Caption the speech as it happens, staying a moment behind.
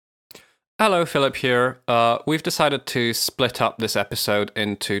Hello, Philip here. We've decided to split up this episode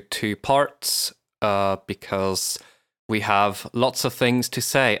into two parts because we have lots of things to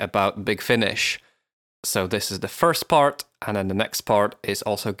say about Big Finish. So this is the first part, and then the next part is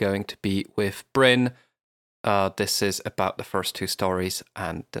also going to be with Bryn. This is about the first two stories,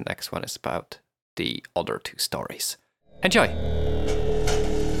 and the next one is about the other two stories. Enjoy!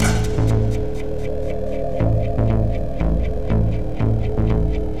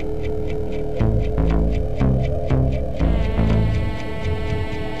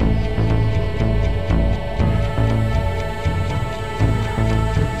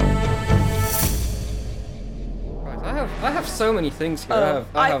 I have so many things here.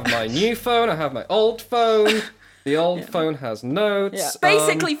 I have my new phone, I have my old phone. The old phone has notes. Yeah.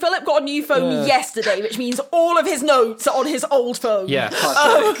 Basically, Philip got a new phone yesterday, which means all of his notes are on his old phone. Yeah.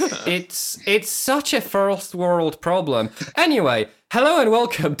 It's such a first world problem. Anyway, hello and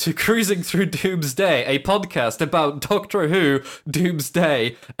welcome to Cruising Through Doomsday, a podcast about Doctor Who,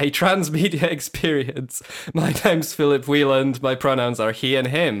 Doomsday, a transmedia experience. My name's Philip Wieland, my pronouns are he and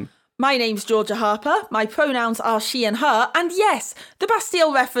him. My name's Georgia Harper, my pronouns are she and her, and yes, the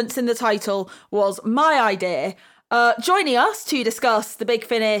Bastille reference in the title was my idea. Joining us to discuss the Big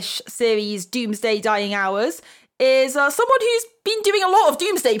Finish series Doomsday Dying Hours is someone who's been doing a lot of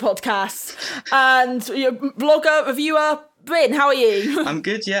Doomsday podcasts, and blogger, reviewer, Bryn, how are you? I'm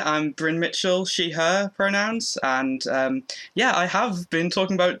good, yeah. I'm Bryn Mitchell, she, her pronouns. And I have been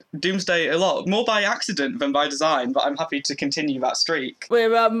talking about Doomsday a lot, more by accident than by design, but I'm happy to continue that streak.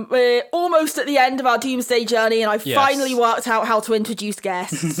 We're almost at the end of our Doomsday journey, and I've finally worked out how to introduce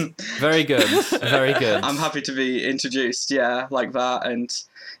guests. Very good, very good. I'm happy to be introduced, like that. And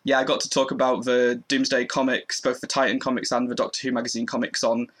yeah, I got to talk about the Doomsday comics, both the Titan comics and the Doctor Who magazine comics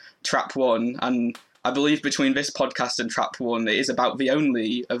on Trap One, and I believe between this podcast and Trap One, it is about the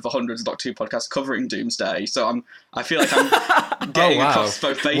only of the hundreds of Doctor Who podcasts covering Doomsday. So I feel like I'm getting across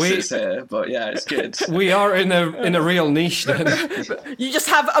both bases here. But yeah, it's good. We are in a real niche then. You just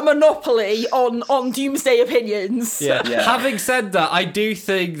have a monopoly on Doomsday opinions. Yeah. Having said that, I do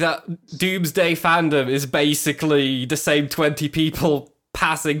think that Doomsday fandom is basically the same 20 people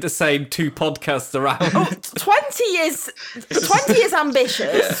passing the same two podcasts around. 20 is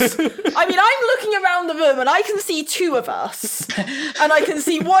ambitious. I mean, I'm looking around the room and I can see two of us, and I can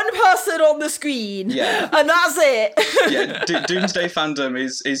see one person on the screen, and that's it. Doomsday fandom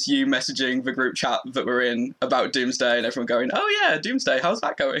is you messaging the group chat that we're in about Doomsday, and everyone going, "Oh yeah, Doomsday, how's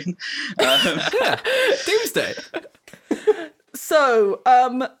that going?" Doomsday. So,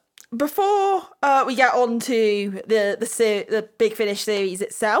 before we get on to the Big Finish series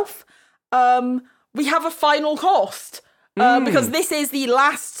itself, we have a final cost because this is the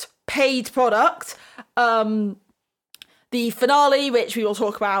last paid product. The finale, which we will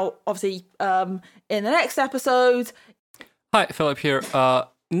talk about obviously in the next episode. Hi, Philip here.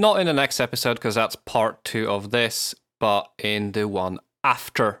 Not in the next episode because that's part 2 of this, but in the one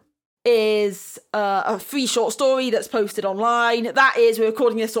after. Is a free short story that's posted online. We're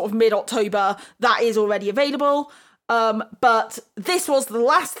recording this sort of mid-October. That is already available. But this was the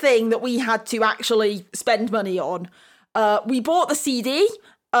last thing that we had to actually spend money on. We bought the CD.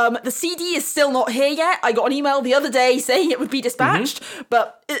 The CD is still not here yet. I got an email the other day saying it would be dispatched,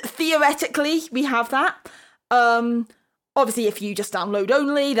 but theoretically we have that. Obviously, if you just download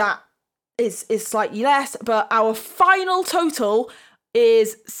only, that is slightly less. But our final total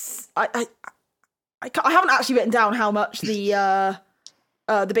is I haven't actually written down how much the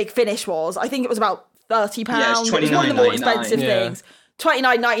Big Finish was. I think it was about £30. Yeah, it's It was one of the more expensive things.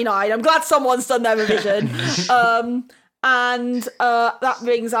 $29.99. I'm glad someone's done their revision. And that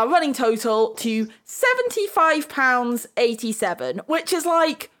brings our running total to £75.87, which is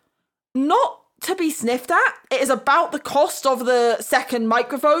not to be sniffed at. It is about the cost of the second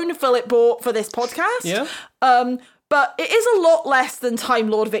microphone Philip bought for this podcast. Yeah. But it is a lot less than Time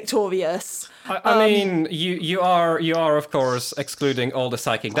Lord Victorious. I mean, you are of course excluding all the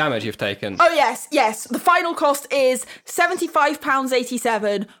psychic damage you've taken. Oh yes. The final cost is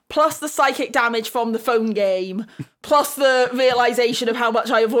 £75.87 plus the psychic damage from the phone game, plus the realisation of how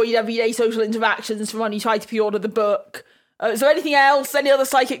much I avoid everyday social interactions from when you try to pre-order the book. Is there anything else? Any other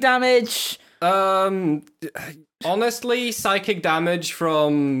psychic damage? Honestly, psychic damage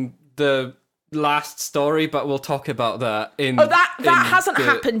from the last story, but we'll talk about that in. Oh, that hasn't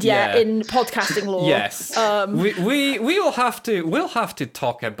happened yet yeah. in podcasting law. Yes. We will have to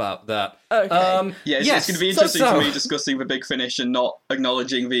talk about that. Okay. It's going to be interesting for me discussing the Big Finish and not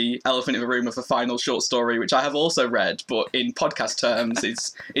acknowledging the elephant in the room of the final short story, which I have also read, but in podcast terms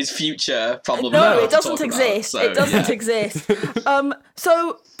is future problematic. No, it doesn't exist. It doesn't exist.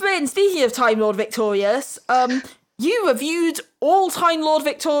 So, Bryn, speaking of Time Lord Victorious, you reviewed all Time Lord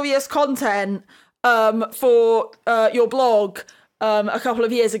Victorious content for your blog a couple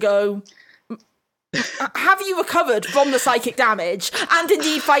of years ago. Have you recovered from the psychic damage and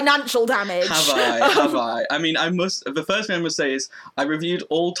indeed financial damage? Have I? I mean, the first thing I must say is I reviewed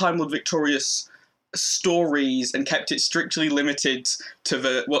all Time Lord Victorious stories and kept it strictly limited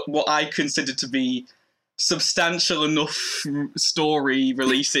to what I considered to be substantial enough story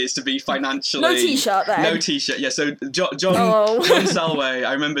releases to be financially... No T-shirt then? No T-shirt, yeah. So John Selway,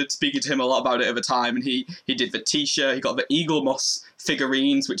 I remember speaking to him a lot about it at the time, and he did the T-shirt, he got the Eagle Moss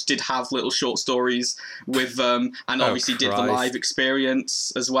figurines, which did have little short stories with them, and obviously did the live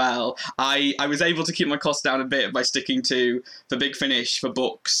experience as well. I was able to keep my costs down a bit by sticking to the Big Finish for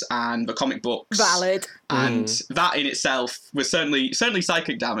books and the comic books. Valid. And that in itself was certainly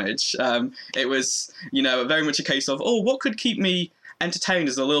psychic damage. It was, very much a case of, what could keep me entertained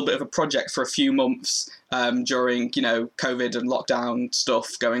as a little bit of a project for a few months during, COVID and lockdown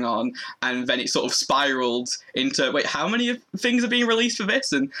stuff going on. And then it sort of spiraled into, how many things are being released for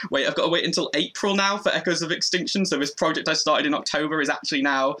this? And I've got to wait until April now for Echoes of Extinction. So this project I started in October is actually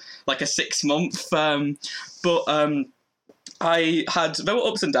now like a 6-month. There were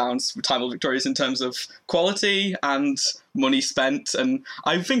ups and downs with Time Lord Victorious in terms of quality and money spent, and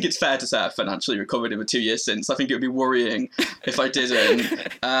I think it's fair to say I've financially recovered in the 2 years since. I think it would be worrying if I didn't.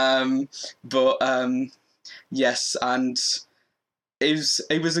 Yes, and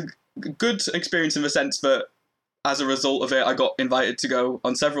it was a good experience in the sense that as a result of it, I got invited to go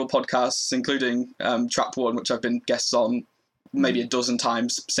on several podcasts, including Trap One, which I've been guests on maybe a dozen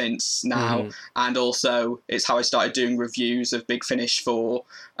times since now. And also it's how I started doing reviews of Big Finish for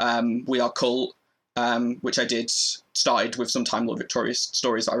We Are Cult, which I started with some Time Lord Victorious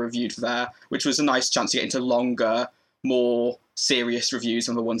stories that I reviewed there, which was a nice chance to get into longer, more serious reviews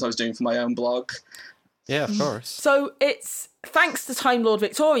than the ones I was doing for my own blog. Yeah, of course. So it's thanks to Time Lord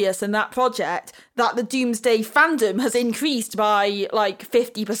Victorious and that project that the Doomsday fandom has increased by like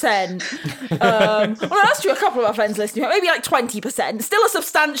 50%. Well, that's true. A couple of our friends listening, maybe like 20%. Still a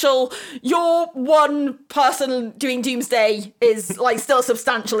substantial. Your one person doing Doomsday is like still a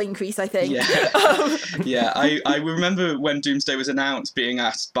substantial increase, I think. Yeah. I remember when Doomsday was announced, being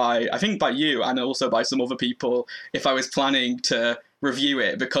asked by you and also by some other people if I was planning to review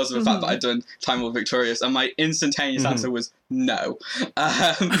it because of the fact that I'd done Time Lord Victorious, and my instantaneous answer was no,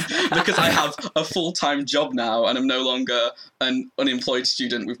 because I have a full-time job now and I'm no longer an unemployed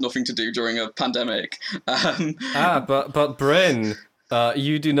student with nothing to do during a pandemic. But Bryn,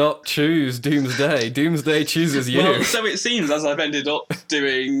 you do not choose Doomsday. Doomsday chooses you. Well, so it seems, as I've ended up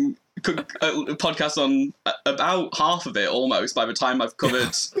doing a podcast on about half of it almost by the time I've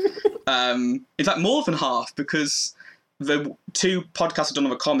covered, in fact more than half, because the 2 podcasts I've done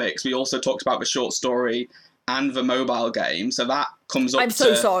on the comics, we also talked about the short story and the mobile game, so that comes up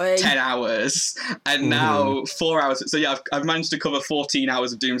to 10 hours, and now 4 hours. So yeah, I've managed to cover 14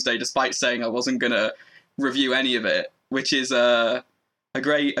 hours of Doomsday despite saying I wasn't going to review any of it, which is a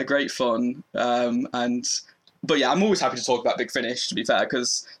great fun. But yeah, I'm always happy to talk about Big Finish, to be fair,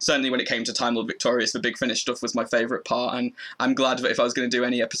 because certainly when it came to Time Lord Victorious, the Big Finish stuff was my favourite part, and I'm glad that if I was going to do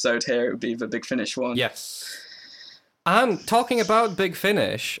any episode here, it would be the Big Finish one. Yes. And talking about Big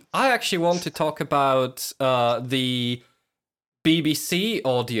Finish, I actually want to talk about the BBC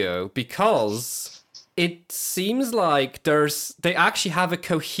audio, because it seems like they actually have a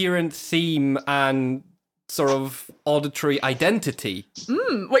coherent theme and sort of auditory identity.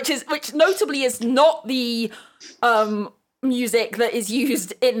 Which notably is not the music that is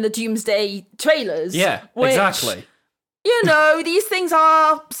used in the Doomsday trailers. Yeah, exactly. These things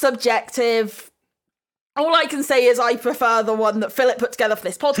are subjective. All I can say is I prefer the one that Philip put together for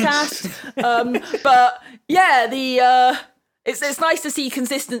this podcast. But yeah, it's nice to see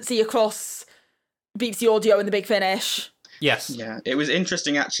consistency across BBC Audio and the Big Finish. Yes. Yeah, it was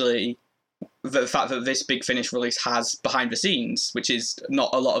interesting actually, the fact that this Big Finish release has behind the scenes, which is not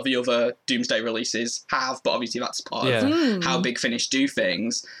a lot of the other Doomsday releases have, but obviously that's part of how Big Finish do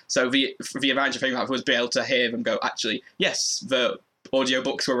things. So the advantage of having was be able to hear them go, actually, yes, the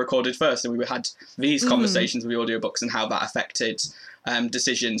audiobooks were recorded first, and we had these conversations with the audiobooks and how that affected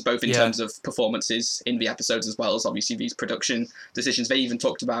decisions, both in terms of performances in the episodes as well as obviously these production decisions. They even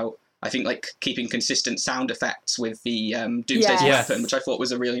talked about I think like keeping consistent sound effects with the Doomsday's weapon, which I thought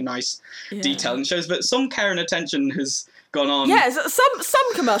was a really nice detail, and shows that some care and attention has gone on. Yeah,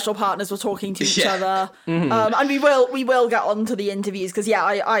 some commercial partners were talking to each other, and we will get on to the interviews because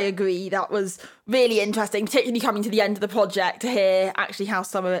I agree that was really interesting, particularly coming to the end of the project to hear actually how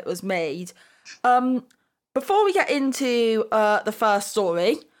some of it was made. Before we get into the first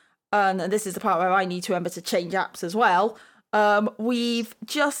story, and this is the part where I need to remember to change apps as well. We've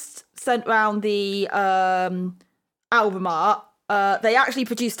just sent round the album art. They actually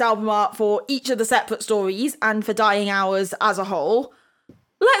produced album art for each of the separate stories and for Dying Hours as a whole.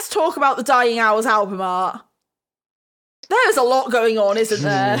 Let's talk about the Dying Hours album art. There's a lot going on, isn't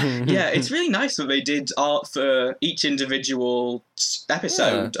there? Yeah, it's really nice that they did art for each individual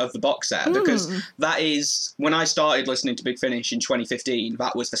episode of the box set, because that is, when I started listening to Big Finish in 2015,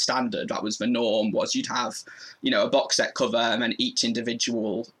 that was the standard, that was the norm, was you'd have, a box set cover and then each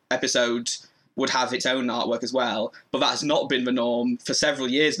individual episode would have its own artwork as well. But that has not been the norm for several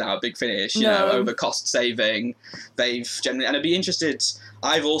years now at Big Finish, you know, over cost saving. They've generally, and I'd be interested,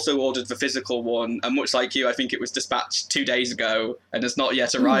 I've also ordered the physical one, and much like you, I think it was dispatched 2 days ago and has not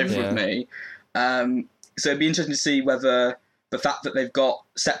yet arrived with me. So it'd be interesting to see whether the fact that they've got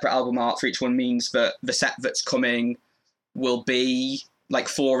separate album art for each one means that the set that's coming will be like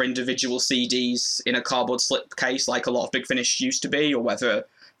 4 individual CDs in a cardboard slip case like a lot of Big Finish used to be, or whether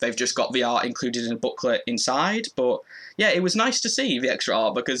they've just got the art included in a booklet inside. But yeah, it was nice to see the extra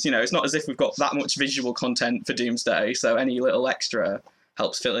art because, it's not as if we've got that much visual content for Doomsday, so any little extra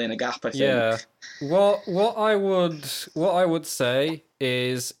helps fill in a gap, I think. Yeah. What I would say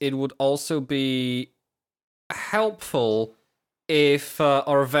is it would also be helpful if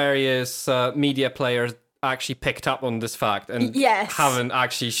our various media players actually picked up on this fact and haven't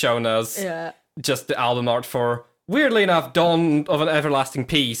actually shown us just the album art for, weirdly enough, Dawn of an Everlasting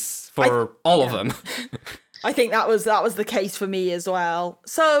Peace for all of them. I think that was the case for me as well.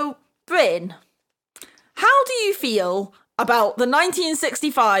 So, Bryn, how do you feel about the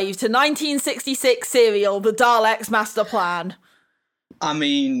 1965 to 1966 serial, The Daleks' Master Plan? I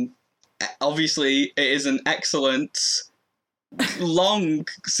mean, obviously, it is an excellent long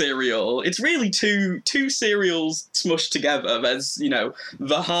serial. It's really two serials smushed together. There's,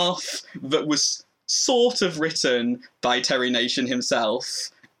 the half that was sort of written by Terry Nation himself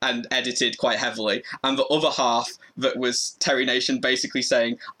and edited quite heavily, and the other half that was Terry Nation basically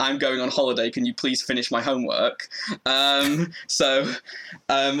saying, I'm going on holiday, can you please finish my homework? So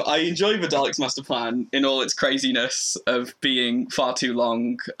I enjoy the Daleks' Master Plan in all its craziness of being far too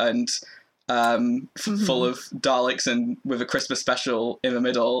long and full of Daleks and with a Christmas special in the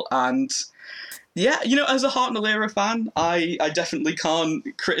middle. And yeah, as a Hartnell Era fan, I definitely can't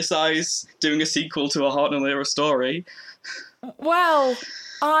criticise doing a sequel to a Hartnell Era story. Well,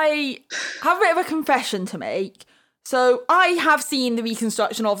 I have a bit of a confession to make. So I have seen the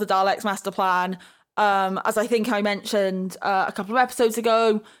reconstruction of the Daleks' Master Plan. As I think I mentioned a couple of episodes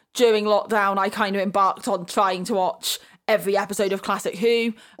ago, during lockdown, I kind of embarked on trying to watch every episode of Classic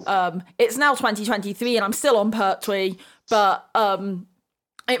Who. It's now 2023 and I'm still on Pertwee, but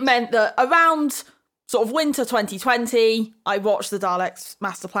it meant that around sort of winter 2020, I watched the Daleks'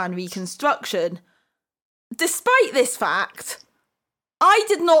 Master Plan reconstruction. Despite this fact, I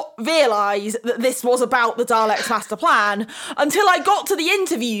did not realise that this was about the Daleks' Master Plan until I got to the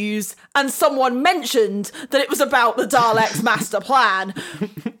interviews and someone mentioned that it was about the Daleks' Master Plan,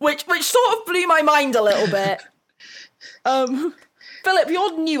 which sort of blew my mind a little bit. Philip,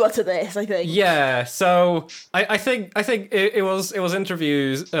 you're newer to this, I think. Yeah, so I think it was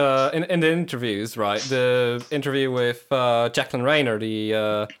interviews in the interviews, right? The interview with Jacqueline Rayner,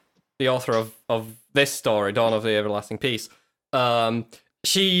 the author of this story, Dawn of the Everlasting Peace.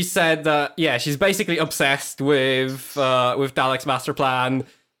 She said that she's basically obsessed with Daleks' Master Plan.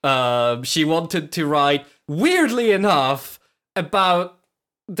 She wanted to write, weirdly enough, about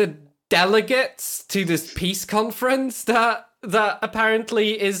the delegates to this peace conference that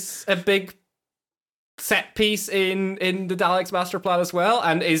apparently is a big set piece in the Daleks' Master Plan as well,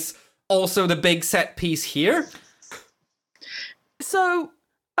 and is also the big set piece here. So,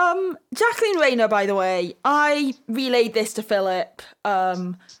 Jacqueline Rayner, by the way, I relayed this to Philip.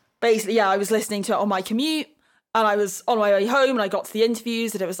 Basically, I was listening to it on my commute, and I was on my way home, and I got to the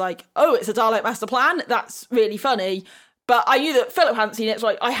interviews, and it was like, oh, it's a Dalek Master Plan? That's really funny. But I knew that Philip hadn't seen it,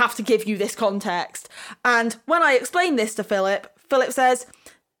 so I have to give you this context. And when I explained this to Philip says,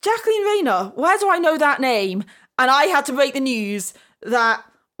 Jacqueline Rayner, where do I know that name? And I had to break the news that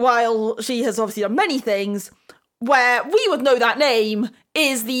while she has obviously done many things, where we would know that name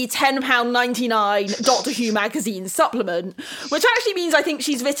is the £10.99 Doctor Who magazine supplement, which actually means I think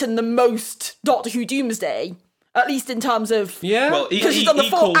she's written the most Doctor Who Doomsday, at least in terms of... Yeah? Well, because she's done the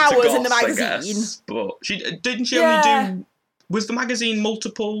 4 hours in the magazine. But didn't she only do... Was the magazine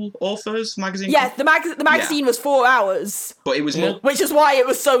multiple authors? Yeah, the magazine was 4 hours. But it was... Which is why it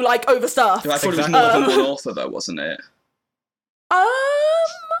was so, like, overstuffed. I thought it was more than one author, though, wasn't it?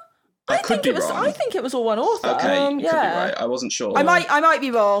 I think it was all one author. Okay, could be right. I wasn't sure. I might be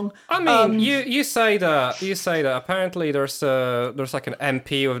wrong. I mean, you say that. Apparently, there's like an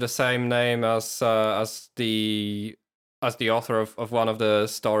MP with the same name as the author of one of the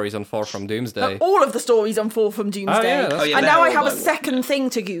stories on 4 from Doomsday. All of the stories on 4 from Doomsday. And now I have a second thing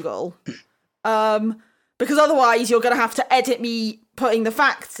to Google. Because otherwise you're going to have to edit me putting the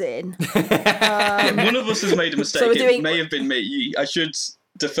facts in. One of us has made a mistake. So it may have been me. I should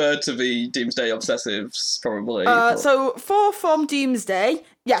defer to the Doomsday obsessives, probably. So 4 from Doomsday.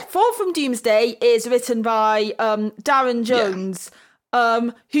 Yeah, 4 from Doomsday is written by Darren Jones,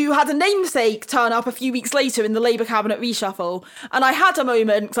 who had a namesake turn up a few weeks later in the Labour Cabinet reshuffle. And I had a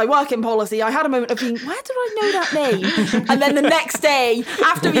moment, because I work in policy, I had a moment of being, where did I know that name? And then the next day,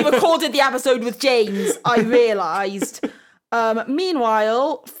 after we recorded the episode with James, I realised.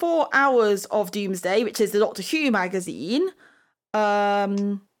 Meanwhile, 4 hours of Doomsday, which is the Doctor Who magazine.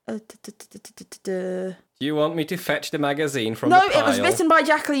 Do you want me to fetch the magazine from the pile? It was written by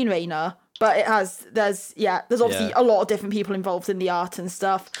Jacqueline Rayner, but there's obviously a lot of different people involved in the art and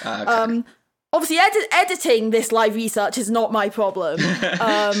stuff. Okay. Obviously, editing this live research is not my problem.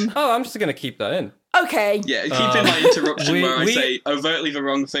 I'm just going to keep that in. Okay. Yeah, keep in my interruption where I say overtly the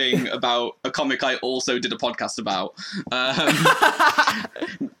wrong thing about a comic I also did a podcast about.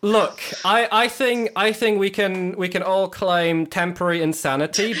 Look, I think we can all claim temporary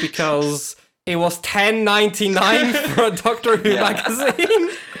insanity because it was $10.99 for a Doctor Who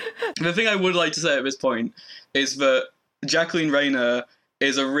magazine. The thing I would like to say at this point is that Jacqueline Rayner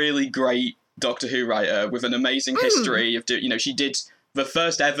is a really great Doctor Who writer with an amazing history of she did the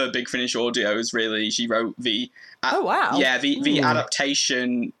first ever Big Finish audios, really. She wrote the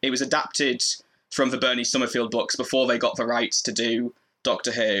adaptation. It was adapted from the Bernie Summerfield books before they got the rights to do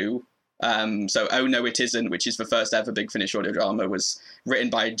Doctor Who. So Oh No It Isn't, which is the first ever Big Finish audio drama, was written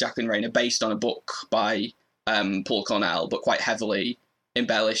by Jacqueline Rayner based on a book by Paul Cornell, but quite heavily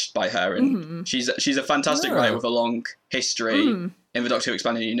embellished by her. And she's a fantastic writer with a long history in the Doctor Who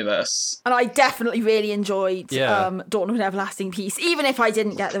Expanded Universe. And I definitely really enjoyed Dawn of an Everlasting Peace, even if I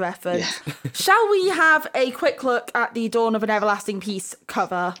didn't get the reference. Yeah. Shall we have a quick look at the Dawn of an Everlasting Peace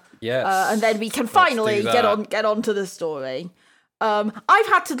cover? Yes. And then we can finally get on to the story. I've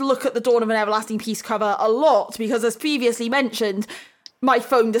had to look at the Dawn of an Everlasting Peace cover a lot because, as previously mentioned, my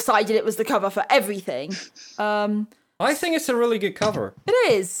phone decided it was the cover for everything. I think it's a really good cover.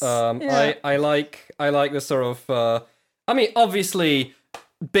 It is. I like the sort of. Obviously,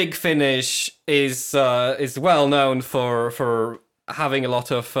 Big Finish is well known for having a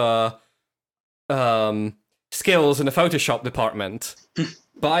lot of skills in the Photoshop department.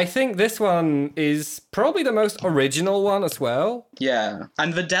 But I think this one is probably the most original one as well. Yeah,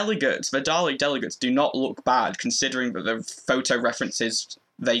 and the Dalek delegates do not look bad, considering that the photo references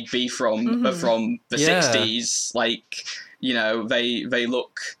they'd be from are from the 60s. Like, they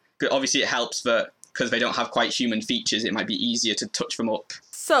look good. Obviously, it helps that because they don't have quite human features, it might be easier to touch them up.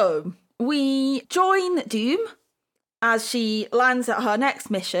 So, we join Doom as she lands at her next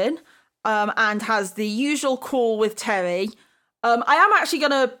mission and has the usual call with Terry. I am actually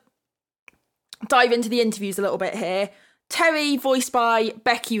going to dive into the interviews a little bit here. Terry, voiced by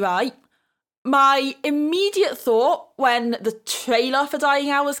Becky Wright. My immediate thought when the trailer for Dying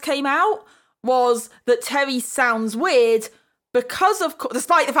Hours came out was that Terry sounds weird because of,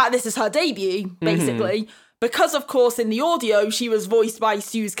 despite the fact this is her debut, basically, because of course in the audio she was voiced by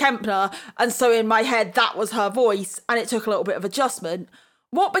Suze Kempner, and so in my head that was her voice, and it took a little bit of adjustment.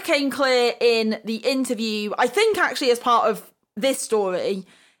 What became clear in the interview, I think actually as part of this story,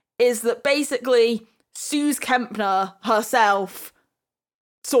 is that basically Suze Kempner herself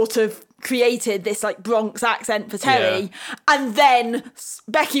sort of created this like Bronx accent for Terry, and then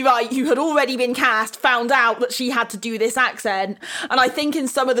Becky Wright, who had already been cast, found out that she had to do this accent, and I think in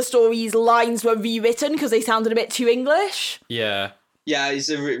some of the stories lines were rewritten because they sounded a bit too English. Yeah,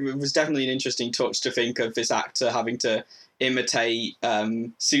 it was definitely an interesting touch to think of this actor having to imitate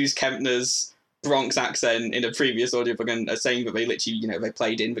Suze Kempner's Bronx accent in a previous audiobook, and saying that they literally, they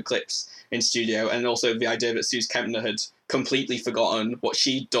played in the clips in studio, and also the idea that Suze Kempner had completely forgotten what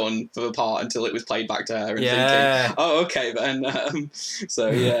she'd done for the part until it was played back to her, and thinking, oh, okay then. An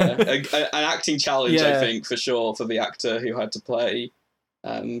acting challenge, I think, for sure, for the actor who had to play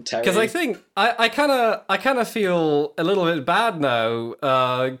Terry. Because I think I kind of feel a little bit bad now.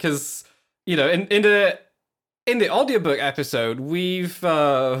 Because in the audiobook episode, we've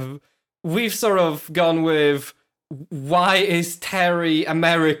sort of gone with, why is Terry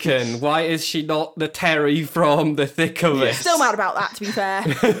American? Why is she not the Terry from The Thick of It? Still mad about that, to be fair.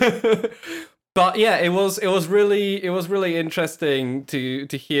 But yeah, it was really interesting to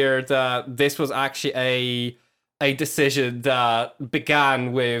hear that this was actually a decision that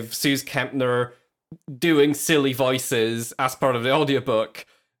began with Suze Kempner doing silly voices as part of the audiobook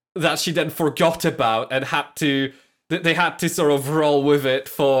that she then forgot about and they had to sort of roll with it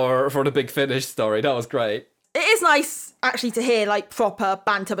for the Big Finish story. That was great. It is nice, actually, to hear, like, proper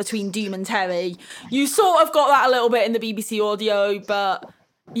banter between Doom and Terry. You sort of got that a little bit in the BBC audio, but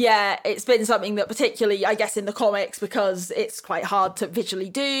yeah, it's been something that particularly, I guess, in the comics, because it's quite hard to visually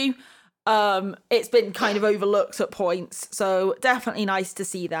do, it's been kind of overlooked at points, so definitely nice to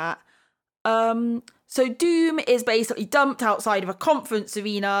see that. So Doom is basically dumped outside of a conference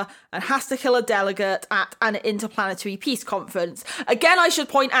arena and has to kill a delegate at an interplanetary peace conference. Again, I should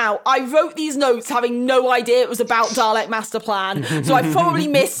point out, I wrote these notes having no idea it was about Dalek Master Plan, so I probably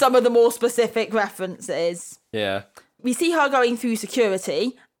missed some of the more specific references. Yeah. We see her going through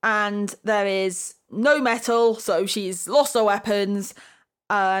security, and there is no metal, so she's lost her weapons,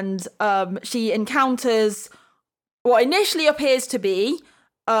 and she encounters what initially appears to be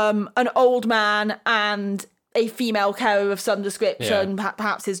an old man and a female carer of some description,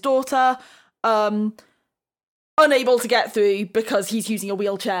 perhaps his daughter, unable to get through because he's using a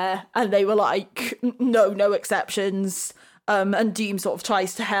wheelchair, and they were like, no exceptions, and Doom sort of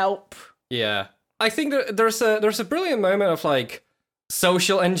tries to help. Yeah. I think there's a brilliant moment of, like,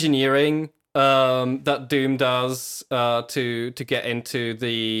 social engineering that Doom does to get into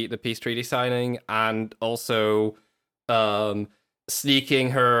the peace treaty signing, and also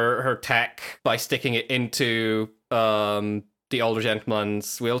sneaking her tech by sticking it into the older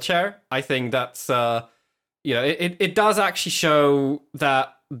gentleman's wheelchair. I think that's it does actually show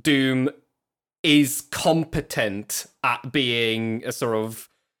that Doom is competent at being a sort of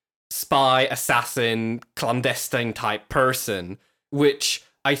spy, assassin, clandestine type person, which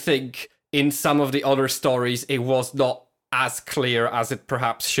I think in some of the other stories it was not as clear as it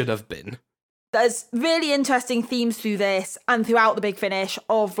perhaps should have been. There's really interesting themes through this and throughout the Big Finish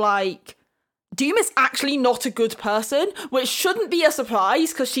of, like, Doom is actually not a good person, which shouldn't be a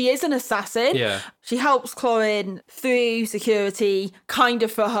surprise because she is an assassin. Yeah. She helps Clorrin through security kind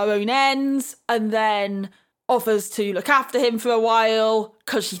of for her own ends, and then offers to look after him for a while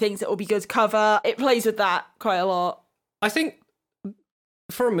because she thinks it will be good cover. It plays with that quite a lot. I think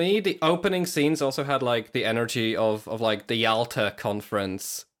for me, the opening scenes also had, like, the energy of like the Yalta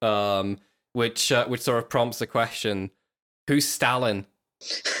conference, which sort of prompts the question: who's Stalin?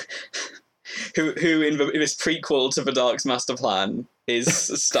 who in this prequel to the Dark's Master Plan is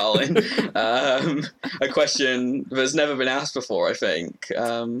Stalin? A question that's never been asked before, I think.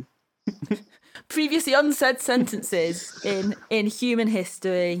 Previously unsaid sentences in human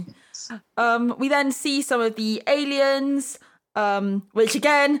history. We then see some of the aliens, which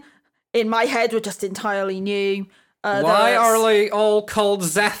again, in my head, were just entirely new. Why are they all called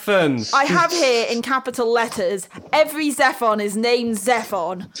Zephon? I have here in capital letters, every Zephon is named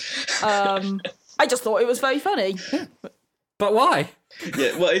Zephon. I just thought it was very funny. But why?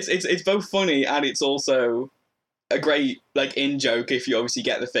 Yeah, well, it's both funny and it's also a great, like, in-joke if you obviously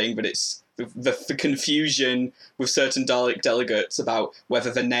get the thing, but it's the confusion with certain Dalek delegates about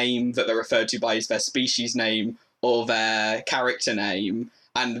whether the name that they're referred to by is their species name or their character name.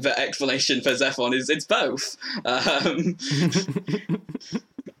 And the explanation for Zephon is it's both.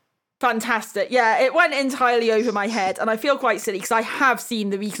 Fantastic. Yeah, it went entirely over my head, and I feel quite silly because I have seen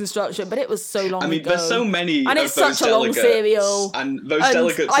the reconstruction, but it was so long ago. I mean, there's so many and of it's those such a long serial. And those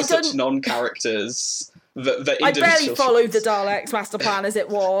delegates are such non-characters. I barely followed the Daleks Master Plan as it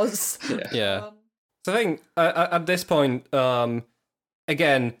was. Yeah. So I think at this point,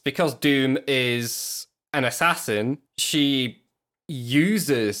 again, because Doom is an assassin, she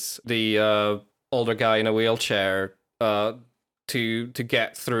uses the older guy in a wheelchair to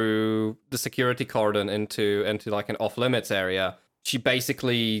get through the security cordon into like an off limits area. She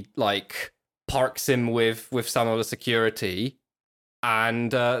basically, like, parks him with some of the security,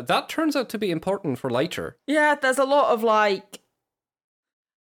 and that turns out to be important for later. Yeah, there's a lot of, like,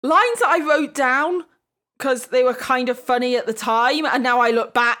 lines that I wrote down because they were kind of funny at the time, and now I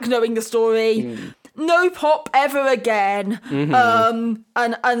look back knowing the story. No pop ever again.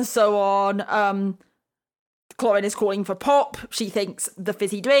 And so on. Clorrin is calling for pop. She thinks the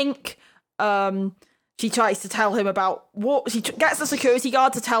fizzy drink. She tries to tell him about war. She gets the security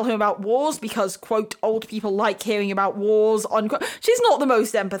guard to tell him about wars because, quote, old people like hearing about wars, unquote. She's not the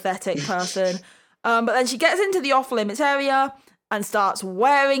most empathetic person. But then she gets into the off-limits area and starts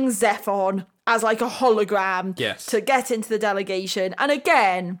wearing Zephon as like a hologram to get into the delegation. And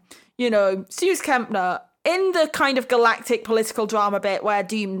again, you know, Suze Kempner, in the kind of galactic political drama bit where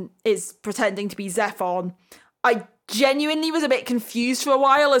Doom is pretending to be Zephon, I genuinely was a bit confused for a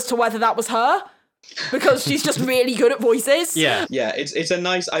while as to whether that was her. Because she's just really good at voices. Yeah, it's a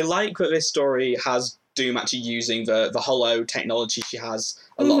nice... I like that this story has Doom actually using the holo technology she has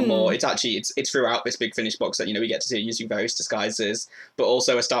a lot more. It's actually it's throughout this Big Finish box that, you know, we get to see her using various disguises, but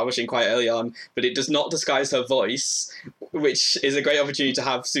also establishing quite early on, but it does not disguise her voice, which is a great opportunity to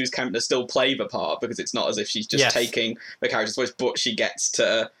have Suze Kempner still play the part, because it's not as if she's just taking the character's voice, but she gets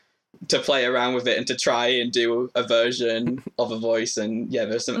to play around with it and to try and do a version of a voice. And yeah,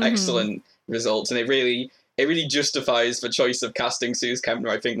 there's some excellent results, and it really justifies the choice of casting Suze Kempner,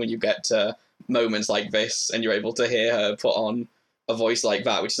 I think, when you get to moments like this and you're able to hear her put on a voice like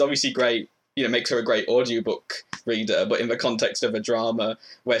that, which is obviously great, you know, makes her a great audiobook reader, but in the context of a drama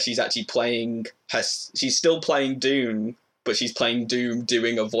where she's actually playing she's still playing Doom, but she's playing Doom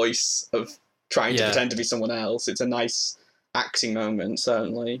doing a voice of trying to pretend to be someone else. It's a nice acting moment,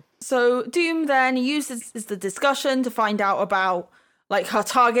 certainly. So Doom then uses the discussion to find out about, like, her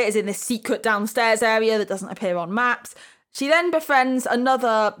target is in this secret downstairs area that doesn't appear on maps. She then befriends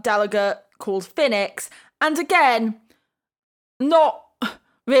another delegate called Phoenix, and again, not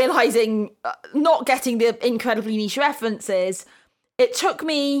realising, not getting the incredibly niche references, it took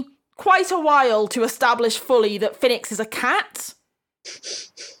me quite a while to establish fully that Phoenix is a cat.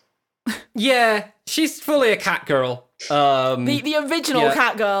 Yeah, she's fully a cat girl. The original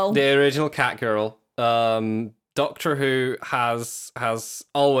cat girl. The original cat girl. Doctor Who has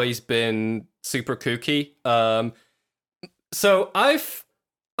always been super kooky. So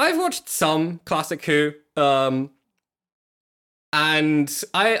I've watched some classic Who, and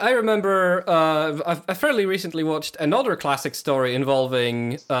I remember I fairly recently watched another classic story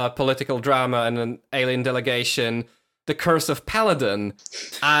involving political drama and an alien delegation, The Curse of Paladin,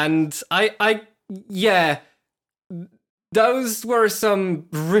 and those were some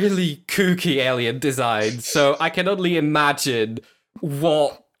really kooky alien designs, so I can only imagine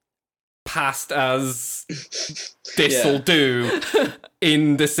what passed as this'll do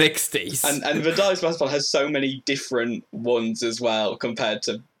in the 60s. And the Daleks Master Plan has so many different ones as well compared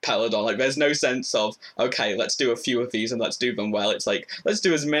to Peladon. Like, there's no sense of, okay, let's do a few of these and let's do them well. It's like, let's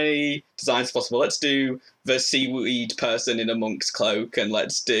do as many designs as possible. Let's do the seaweed person in a monk's cloak, and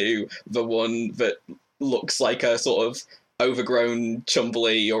let's do the one that looks like a sort of overgrown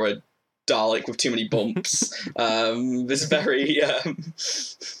Chumbly or a Dalek with too many bumps. This very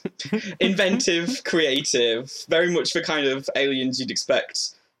inventive, creative, very much the kind of aliens you'd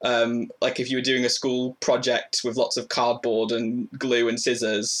expect, like if you were doing a school project with lots of cardboard and glue and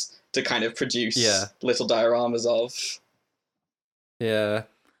scissors to kind of produce little dioramas of. Yeah.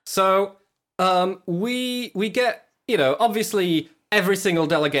 So we get, you know, obviously every single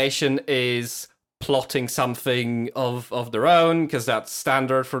delegation is plotting something of their own, because that's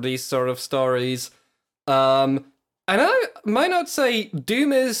standard for these sort of stories. And I might not say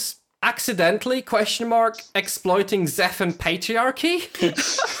Doom is accidentally, exploiting Zephon patriarchy.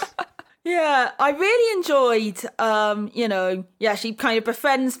 Yeah, I really enjoyed, she kind of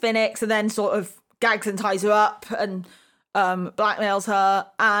befriends Phoenix and then sort of gags and ties her up and blackmails her.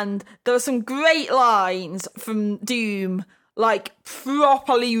 And there were some great lines from Doom, like,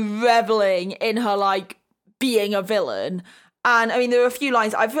 properly reveling in her, like, being a villain. And, I mean, there were a few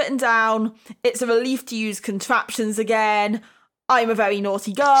lines I've written down. It's a relief to use contraptions again. I'm a very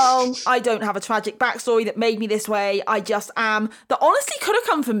naughty girl. I don't have a tragic backstory that made me this way. I just am. That honestly could have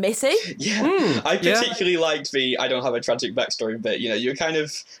come from Missy. Yeah. I particularly liked the I don't have a tragic backstory bit. You know, you're kind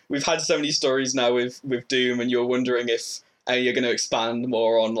of... We've had so many stories now with Doom, and you're wondering if you're going to expand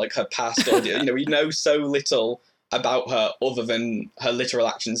more on, like, her past. Or, you know, we know so little about her other than her literal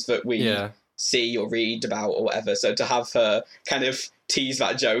actions that we see or read about or whatever. So to have her kind of tease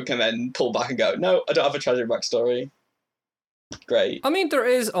that joke and then pull back and go, no, I don't have a tragic backstory. Great. I mean, there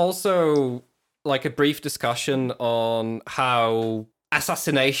is also, like, a brief discussion on how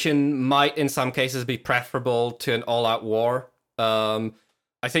assassination might in some cases be preferable to an all-out war. I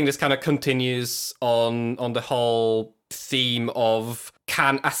think this kind of continues on the whole theme of,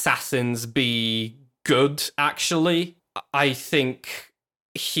 can assassins be good, actually? I think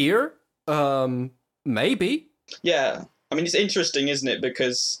here, maybe. Yeah. I mean, it's interesting, isn't it?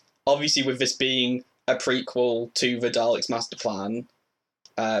 Because obviously with this being a prequel to the Daleks Master Plan,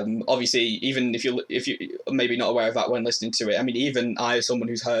 Obviously, even if you maybe not aware of that when listening to it, I mean, even I, as someone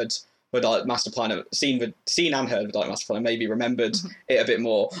who's heard the Dalek Master Plan, seen and heard the Dalek Master Plan, and maybe remembered it a bit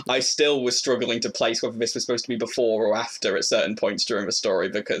more, I still was struggling to place whether this was supposed to be before or after at certain points during the story,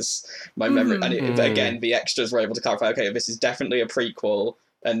 because my memory, and again, the extras were able to clarify, okay, this is definitely a prequel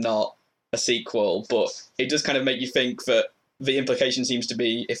and not a sequel, but it does kind of make you think that the implication seems to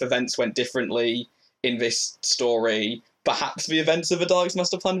be if events went differently in this story, perhaps the events of the Dalek's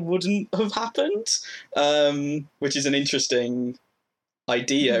Master Plan wouldn't have happened, which is an interesting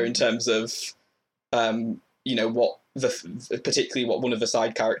idea in terms of, what particularly what one of the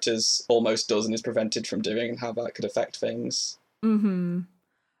side characters almost does and is prevented from doing, and how that could affect things. So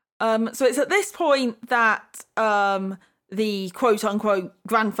it's at this point that the quote-unquote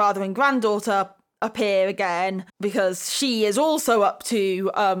grandfather and granddaughter appear again, because she is also up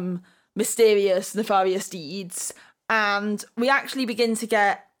to mysterious, nefarious deeds. And we actually begin to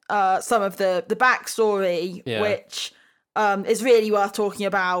get some of the backstory, which is really worth talking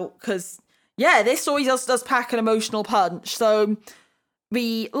about, because, this story does pack an emotional punch. So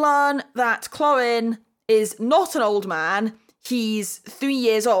we learn that Clorin is not an old man. He's 3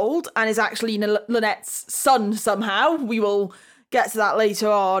 years old and is actually Lynette's son somehow. We will get to that later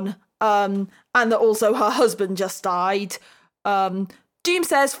on. And that also her husband just died. Doom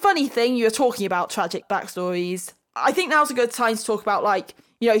says, funny thing, you're talking about tragic backstories. I think now's a good time to talk about,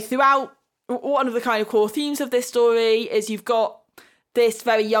 throughout, one of the kind of core themes of this story is you've got this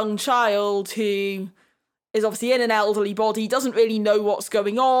very young child who is obviously in an elderly body, doesn't really know what's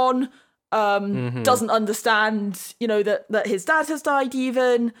going on, doesn't understand, that his dad has died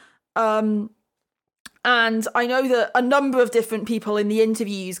even. And I know that a number of different people in the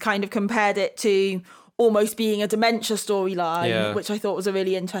interviews kind of compared it to almost being a dementia storyline, which I thought was a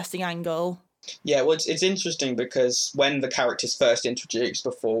really interesting angle. Yeah, well, it's interesting because when the character's first introduced,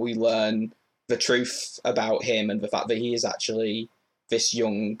 before we learn the truth about him and the fact that he is actually this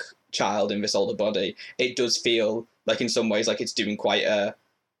young child in this older body, it does feel like in some ways like it's doing quite a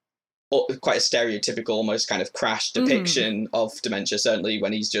stereotypical, almost kind of crash depiction of dementia, certainly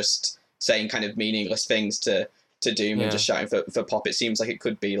when he's just saying kind of meaningless things to Doom and just shouting for Pop. It seems like it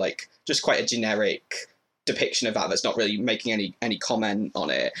could be like just quite a generic depiction of that's not really making any comment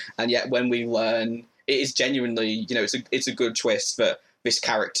on it. And yet when we learn, it is genuinely, it's a good twist that this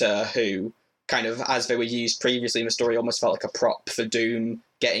character who kind of, as they were used previously in the story, almost felt like a prop for Doom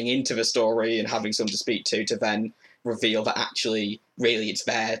getting into the story and having someone to speak to then reveal that actually really it's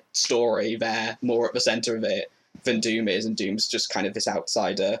their story, they're more at the centre of it than Doom is, and Doom's just kind of this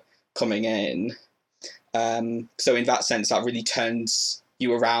outsider coming in. So in that sense, that really turns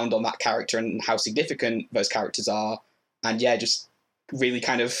you around on that character and how significant those characters are. And just really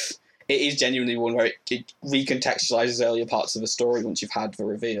kind of, it is genuinely one where it recontextualizes earlier parts of the story once you've had the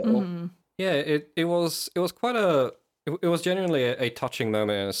reveal. Yeah, it was genuinely a touching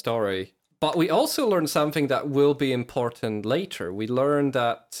moment in a story. But we also learned something that will be important later. We learned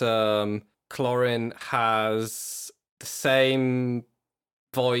that Clorin has the same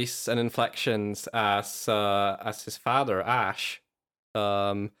voice and inflections as his father, Ash,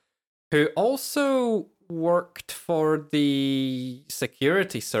 who also worked for the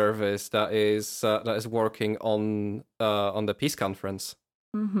security service that is working on the peace conference.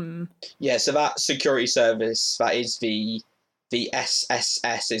 Yeah, so that security service, that is the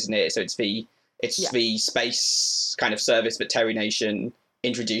SSS, isn't it? So it's the space kind of service that Terry Nation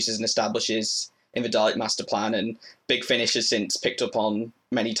introduces and establishes in the Dalek Master Plan, and Big Finish has since picked up on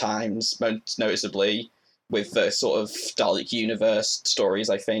many times, most noticeably with the sort of Dalek Universe stories,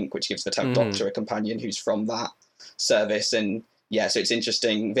 I think, which gives the 10th Doctor a companion who's from that service. And so it's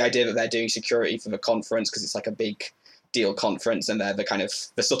interesting, the idea that they're doing security for the conference, because it's like a big deal conference, and they're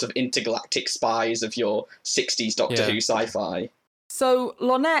the sort of intergalactic spies of your 60s Doctor Who sci-fi. So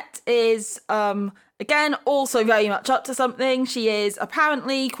Lynette is again also very much up to something. She is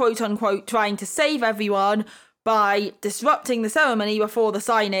apparently quote unquote trying to save everyone by disrupting the ceremony before the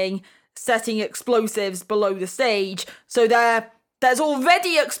signing, setting explosives below the stage. So there's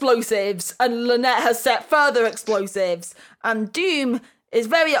already explosives, and Lynette has set further explosives, and Doom is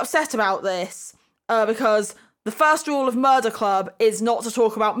very upset about this because the first rule of Murder Club is not to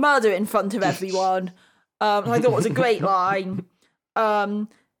talk about murder in front of everyone. I thought it was a great line.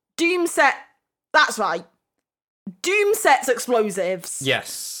 Doom that's right. Doom sets explosives.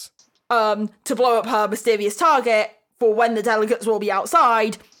 Yes. To blow up her mysterious target for when the delegates will be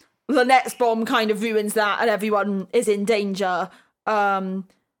outside. Lynette's bomb kind of ruins that, and everyone is in danger.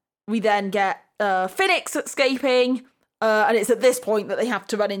 We then get Phoenix escaping. And it's at this point that they have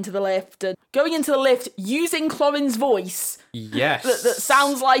to run into the lift. And going into the lift using Clorin's voice. Yes. That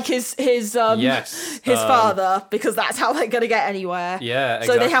sounds like his father, because that's how they're going to get anywhere. Yeah, exactly.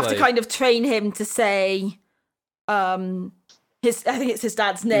 So they have to kind of train him to say I think it's his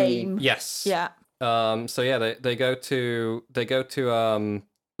dad's name. Yes. Yeah. So yeah, they go to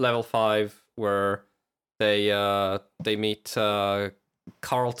level 5 where they meet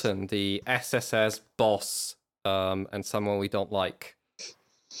Carlton, the SSS boss, and someone we don't like.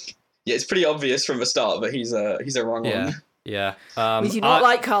 Yeah, it's pretty obvious from the start, but he's a wrong one. Yeah. We do not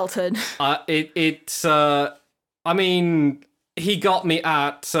like Carlton. I mean, he got me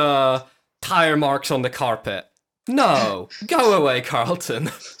at tire marks on the carpet. No, go away, Carlton.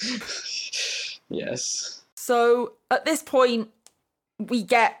 Yes. So at this point, we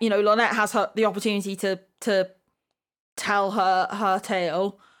get, Lynette has the opportunity to tell her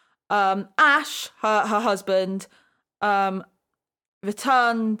tale. Ash, her husband,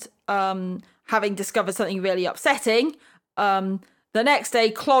 returned, having discovered something really upsetting. The next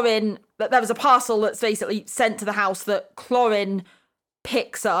day, Clorin, there was a parcel that's basically sent to the house that Clorin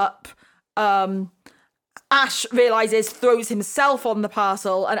picks up. Ash realizes, throws himself on the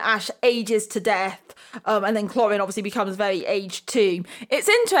parcel, and Ash ages to death. And then Clorin obviously becomes very aged too. It's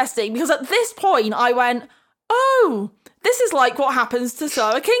interesting because at this point I went, oh, this is like what happens to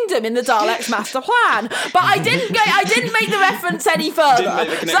Sura Kingdom in the Daleks Master Plan. But I didn't make the reference any further.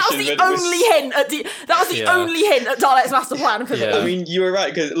 So that was the only hint at only hint at Daleks Master Plan for me. I mean, you were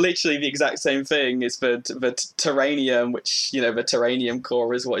right, because literally the exact same thing is the Terranium, which, the Terranium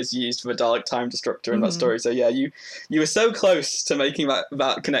core is what is used for the Dalek Time Destructor in that story. So yeah, you were so close to making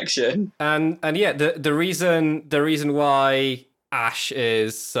that connection. And yeah, the reason why Ash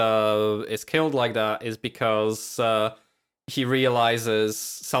is killed like that is because he realizes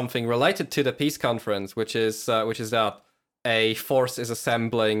something related to the peace conference, which is that a force is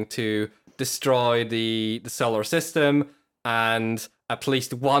assembling to destroy the solar system, and at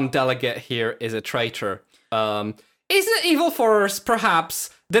least one delegate here is a traitor. Is the evil force perhaps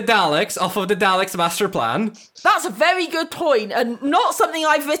the Daleks off of the Daleks Master Plan? That's a very good point, and not something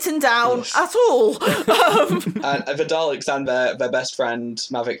I've written down at all. And the Daleks and their best friend,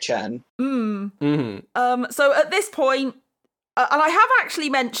 Mavic Chen. So at this point, and I have actually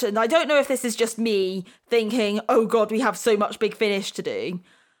mentioned, I don't know if this is just me thinking, oh god, we have so much Big Finish to do.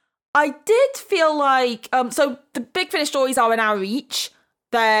 I did feel like, so the Big Finish stories are an hour each.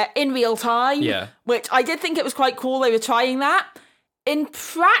 They're in real time, which I did think it was quite cool they were trying that. In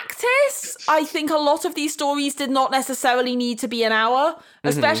practice, I think a lot of these stories did not necessarily need to be an hour,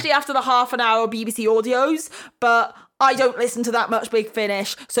 especially after the half an hour BBC audios, but I don't listen to that much Big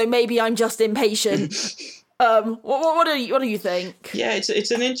Finish, so maybe I'm just impatient. What do you think? Yeah,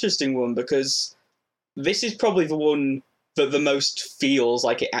 it's an interesting one, because this is probably the one that the most feels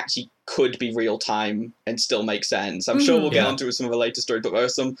like it actually could be real time and still make sense. I'm sure we'll get onto it with some of the later stories, but there are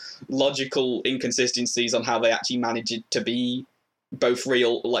some logical inconsistencies on how they actually manage it to be both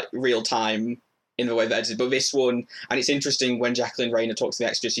real time in the way that it is. But this one, and it's interesting when Jacqueline Rayner talks to the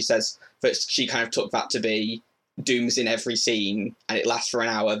extras, she says that she kind of took that to be Doom's in every scene and it lasts for an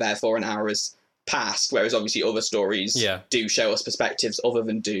hour, therefore an hour is past, whereas obviously other stories do show us perspectives other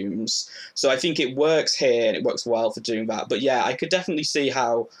than Doom's. So I think it works here and it works well for doing that. But yeah, I could definitely see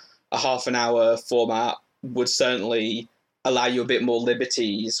how a half an hour format would certainly allow you a bit more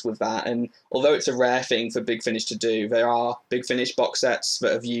liberties with that. And although it's a rare thing for Big Finish to do, there are Big Finish box sets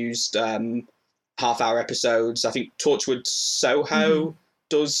that have used half-hour episodes. I think Torchwood Soho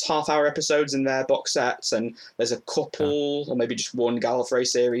does half-hour episodes in their box sets, and there's a couple, or maybe just one Gallifrey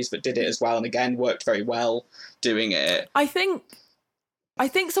series that did it as well, and again worked very well doing it. I think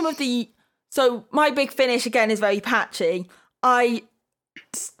some of the... So my Big Finish, again, is very patchy. I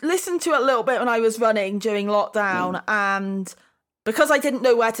listened to it a little bit when I was running during lockdown, and because I didn't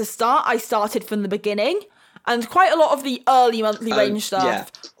know where to start, I started from the beginning. And quite a lot of the early monthly range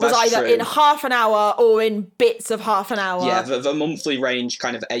stuff was either in half an hour or in bits of half an hour. Yeah, the monthly range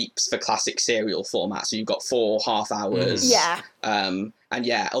kind of apes the classic serial format. So you've got 4 half hours. Yeah. And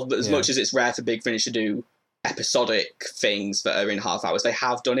yeah, as much as it's rare for Big Finish to do episodic things that are in half hours, they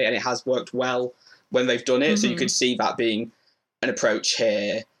have done it and it has worked well when they've done it. So you could see that being an approach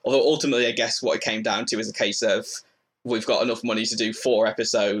here. Although ultimately, I guess what it came down to is a case of, we've got enough money to do 4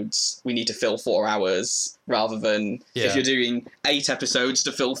 episodes, we need to fill 4 hours, rather than if you're doing 8 episodes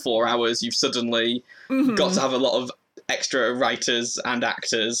to fill 4 hours, you've suddenly got to have a lot of extra writers and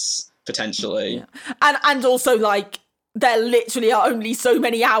actors, potentially. Yeah. And also, like, there literally are only so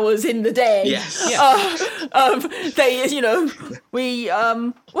many hours in the day. Yes.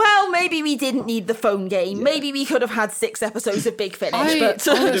 Maybe we didn't need the phone game. Yeah. Maybe we could have had 6 episodes of Big Finish. It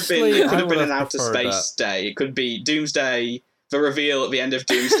could have been an outer space day. It could be Doomsday, the reveal at the end of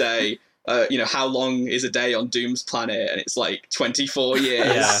Doomsday. How long is a day on Doom's planet? And it's like 24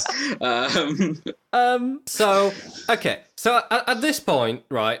 years. Yeah. So at this point,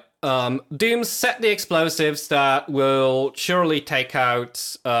 right, Doom's set the explosives that will surely take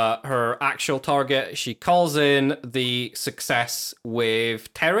out her actual target. She calls in the success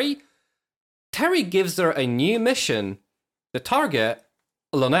with Terry. Terry gives her a new mission. The target,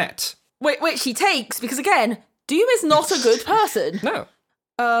 Lonette. Which she takes, because again, Doom is not a good person. No.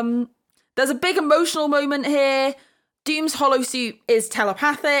 There's a big emotional moment here. Doom's holosuit is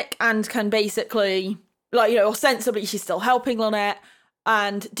telepathic and can basically, ostensibly she's still helping Lonette,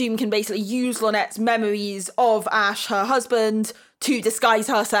 and Doom can basically use Lonette's memories of Ash, her husband, to disguise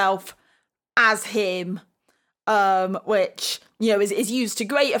herself as him, which, is used to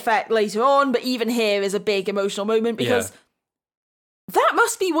great effect later on, but even here is a big emotional moment because that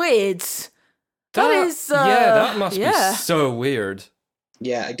must be weird. That must be so weird.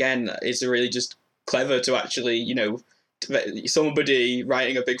 Yeah, again, it's really just clever to actually, somebody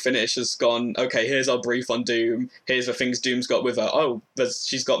writing a Big Finish has gone, okay, here's our brief on Doom, here's the things Doom's got with her. Oh,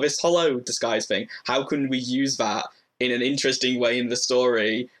 she's got this hollow disguise thing. How can we use that in an interesting way in the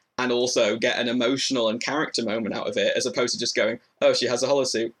story and also get an emotional and character moment out of it, as opposed to just going, oh, she has a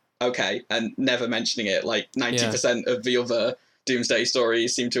holosuit, okay, and never mentioning it like 90% of the other Doomsday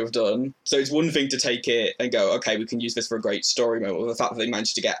stories seem to have done. So it's one thing to take it and go, okay, we can use this for a great story moment. The fact that they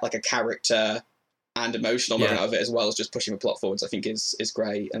managed to get like a character and emotional moment out of it, as well as just pushing the plot forwards, I think is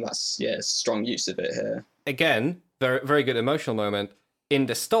great, and that's strong use of it here. Again, very very good emotional moment in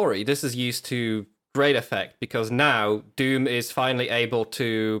the story. This is used to great effect because now Doom is finally able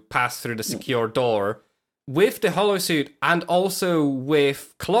to pass through the secure door with the holosuit and also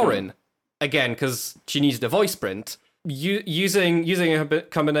with Chlorine again, because she needs the voice print. Using a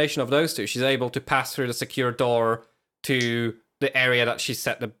combination of those two, she's able to pass through the secure door to the area that she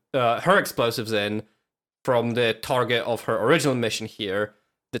set her explosives in from the target of her original mission here.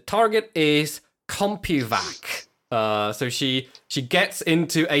 The target is CompuVac. So she gets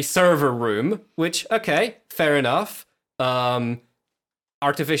into a server room, which, okay, fair enough.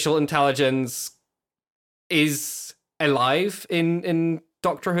 Artificial intelligence is alive in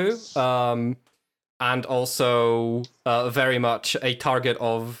Doctor Who. And also very much a target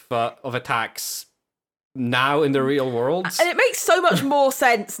of attacks now in the real world. And it makes so much more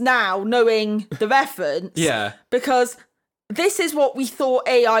sense now, knowing the reference. Yeah. Because this is what we thought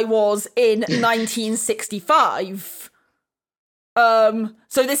AI was in 1965. So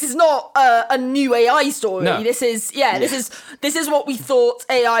this is not a new AI story. No. This is what we thought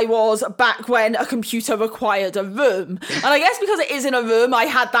AI was back when a computer required a room. And I guess because it is in a room, I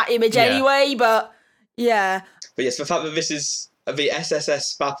had that image anyway, but... Yeah. But yes, the fact that this is the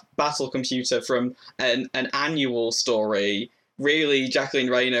SSS battle computer from an annual story, really Jacqueline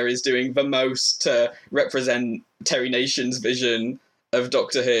Rayner is doing the most to represent Terry Nation's vision of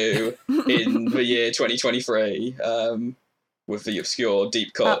Doctor Who in the year 2023, with the obscure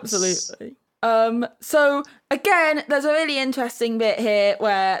deep cuts. Absolutely. So again, there's a really interesting bit here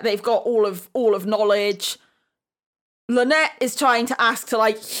where they've got all of knowledge. Lonette is trying to ask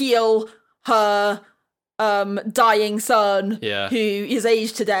to heal her dying son who is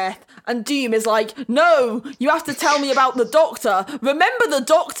aged to death, and Doom is like, no, you have to tell me about the Doctor. Remember the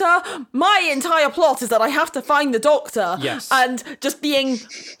Doctor? My entire plot is that I have to find the Doctor. Yes. And just being,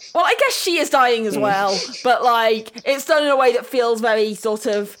 well, I guess she is dying as well, but it's done in a way that feels very sort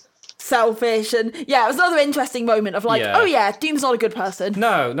of selfish, and it was another interesting moment of Doom's not a good person.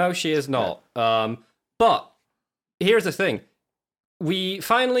 No, she is not. But here's the thing. We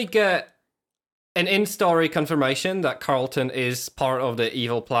finally get an in-story confirmation that Carlton is part of the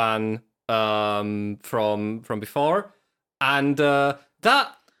evil plan from before, and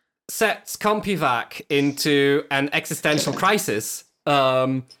that sets CompuVac into an existential crisis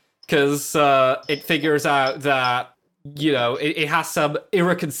because it figures out that it has some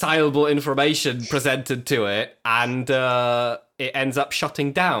irreconcilable information presented to it, and it ends up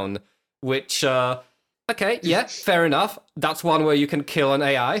shutting down, which okay, yeah, fair enough. That's one way you can kill an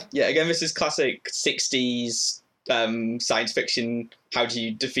AI. Yeah, again, this is classic 60s science fiction. How do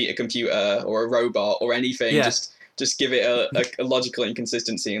you defeat a computer or a robot or anything? Yeah. Just give it a logical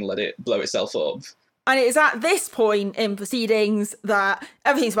inconsistency and let it blow itself up. And it is at this point in proceedings that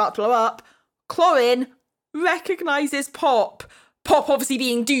everything's about to blow up. Chlorine recognises Pop. Pop obviously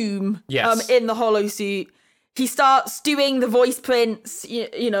being Doom in the holosuit. he starts doing the voice prints.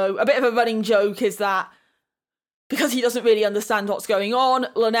 You know, a bit of a running joke is that because he doesn't really understand what's going on,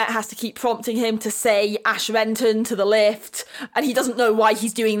 Lynette has to keep prompting him to say Ash Renton to the lift, and he doesn't know why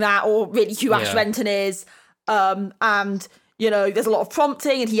he's doing that or really who Ash Renton is. And, you know, there's a lot of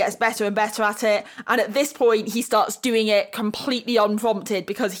prompting and he gets better and better at it. And at this point, he starts doing it completely unprompted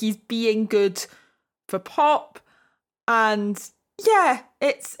because he's being good for Pop. And yeah,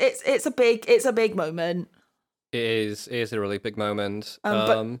 it's a big moment. It is a really big moment.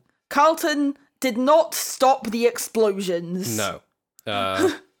 But Carlton did not stop the explosions. No.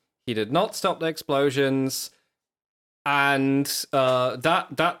 He did not stop the explosions. And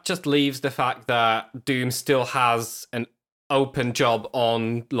that just leaves the fact that Doom still has an open job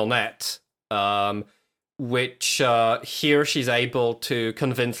on Lynette, which here she's able to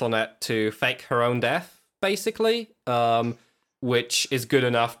convince Lynette to fake her own death, basically, which is good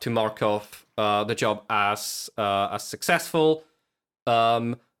enough to mark off the job as successful.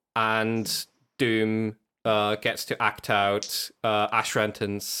 And Doom gets to act out Ash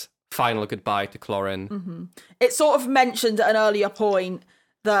Renton's final goodbye to Cloryn. Mm-hmm. It's sort of mentioned at an earlier point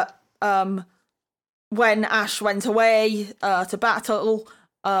that when Ash went away to battle,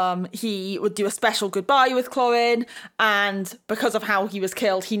 he would do a special goodbye with Cloryn, and because of how he was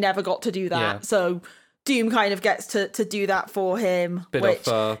killed, he never got to do that. Yeah. So Doom kind of gets to do that for him. Bit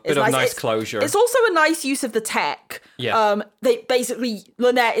of nice closure. It's also a nice use of the tech. Yeah. They basically,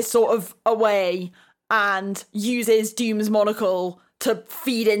 Lynette is sort of away and uses Doom's monocle to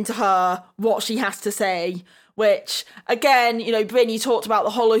feed into her what she has to say, which, again, you know, Bryn, you talked about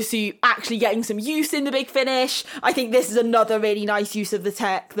the holosuit actually getting some use in the Big Finish. I think this is another really nice use of the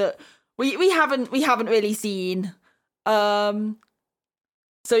tech that we haven't really seen. So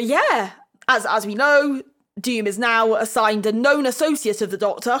yeah, as we know, Doom is now assigned a known associate of the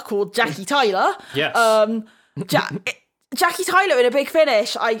Doctor called Jackie Tyler. Yes. Jackie Tyler in a Big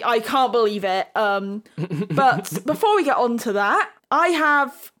Finish. I can't believe it. But before we get on to that, I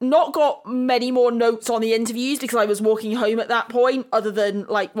have not got many more notes on the interviews because I was walking home at that point, other than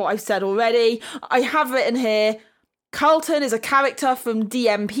like what I've said already. I have written here, Carlton is a character from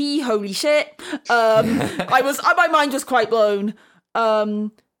DMP. Holy shit. My mind was quite blown.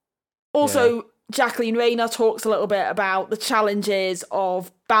 Jacqueline Rayner talks a little bit about the challenges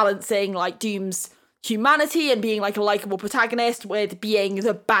of balancing like Doom's humanity and being like a likable protagonist with being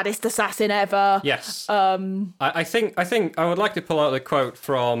the baddest assassin ever. Yes. I think I would like to pull out a quote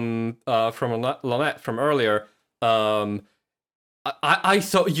from Lynette from earlier. I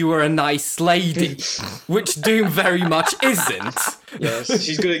thought you were a nice lady, which Doom very much isn't. Yes,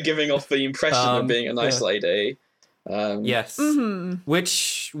 she's good at giving off the impression of being a nice lady. Yes. Mm-hmm.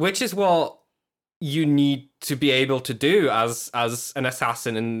 Which is what you need to be able to do as an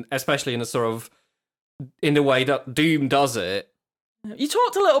assassin, and especially in the way that Doom does it. You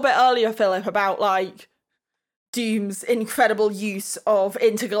talked a little bit earlier, Philip, about like Doom's incredible use of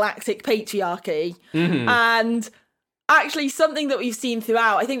intergalactic patriarchy. Mm-hmm. And actually something that we've seen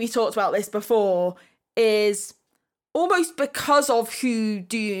throughout, I think we talked about this before, is almost because of who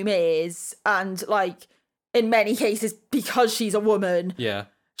Doom is, and like in many cases because she's a woman,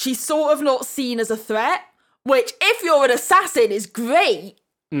 she's sort of not seen as a threat, which if you're an assassin is great.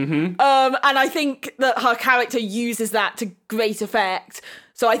 Mm-hmm. And I think that her character uses that to great effect.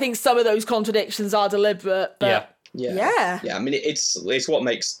 So I think some of those contradictions are deliberate. But yeah. I mean, it's what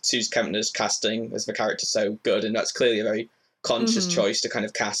makes Suze Kempner's casting as the character so good, and that's clearly a very conscious choice to kind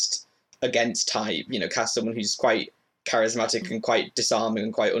of cast against type. You know, cast someone who's quite charismatic and quite disarming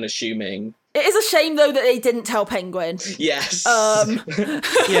and quite unassuming. It is a shame though that they didn't tell Penguin. Yes. They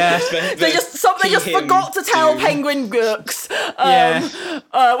just forgot to tell Penguin Brooks.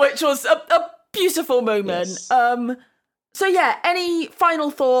 Which was a beautiful moment. Yes. So yeah, any final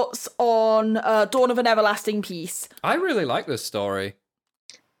thoughts on Dawn of an Everlasting Peace? I really like this story.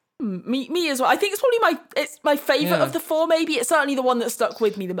 Me as well. I think it's probably my favourite of the four. Maybe it's certainly the one that stuck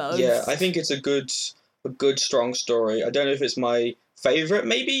with me the most. Yeah, I think it's a good strong story. I don't know if it's my favourite,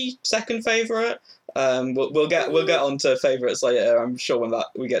 maybe second favourite. We'll get onto favourites later, I'm sure, when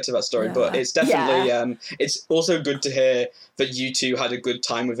we get to that story. But it's definitely it's also good to hear that you two had a good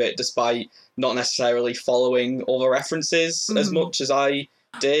time with it, despite not necessarily following all the references as much as I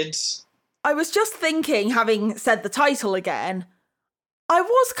did. I was just thinking, having said the title again, I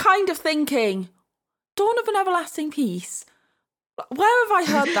was kind of thinking, Dawn of an Everlasting Peace. Where have I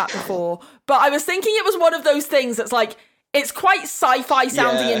heard that before? But I was thinking it was one of those things that's like, it's quite sci-fi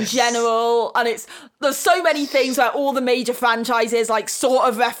sounding in general, and there's so many things where all the major franchises like sort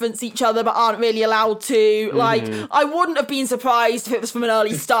of reference each other but aren't really allowed to. Like, I wouldn't have been surprised if it was from an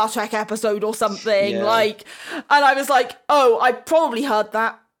early Star Trek episode or something. Like, and I was like, oh, I probably heard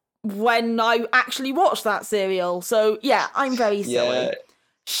that when I actually watched that serial. So yeah, I'm very silly. Yeah.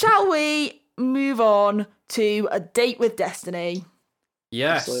 Shall we move on to A Date with Destiny?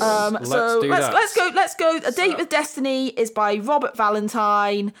 Yes. Let's Let's go. A Date with Destiny is by Robert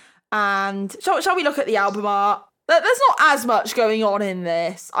Valentine, and shall we look at the album art? There's not as much going on in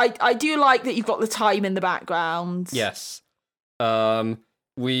this. I do like that you've got the time in the background. Yes.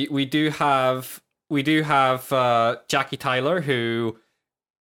 We do have Jackie Tyler, who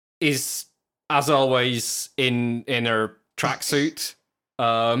is, as always, in her tracksuit.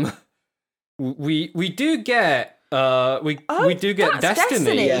 We do get we do get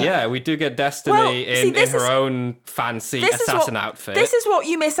Destiny. Yeah, we do get Destiny in her own fancy assassin outfit. This is what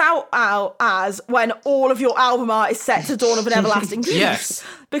you miss out as when all of your album art is set to Dawn of an Everlasting Peace. Yes.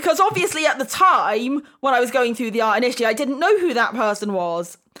 Because obviously at the time, when I was going through the art initially, I didn't know who that person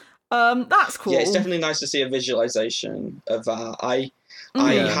was. That's cool. Yeah, it's definitely nice to see a visualization of that. I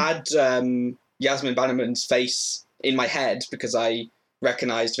had Yasmin Bannerman's face in my head because I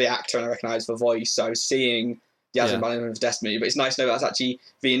recognised the actor and I recognised the voice, so I was seeing Yasmin Bannerman's Destiny, but it's nice to know that's actually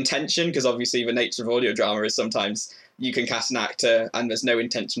the intention, because obviously the nature of audio drama is sometimes you can cast an actor and there's no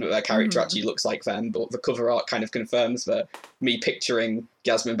intention that their character actually looks like them, but the cover art kind of confirms that me picturing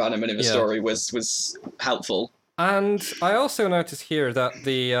Yasmin Bannerman in the story was helpful. And I also noticed here that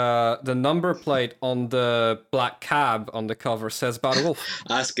the number plate on the black cab on the cover says Bad Wolf.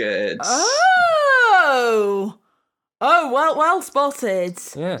 That's good. Oh, well spotted.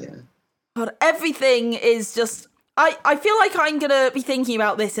 Yeah. God, everything is just... I feel like I'm going to be thinking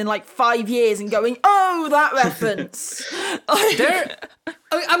about this in like 5 years and going, oh, that reference.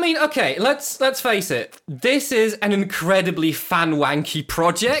 I mean, okay, let's face it. This is an incredibly fan-wanky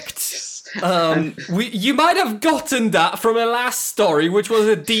project. You might have gotten that from a last story, which was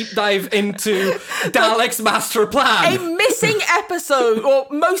a deep dive into Dalek's master plan. A missing episode, or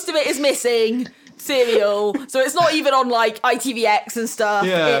most of it is missing... serial, so it's not even on like ITVX and stuff.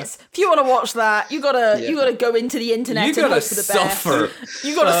 It's, if you want to watch that, you gotta go into the internet and hope for the suffer. best.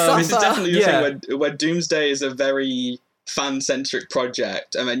 You gotta suffer. This is definitely the thing where Doomsday is a very fan-centric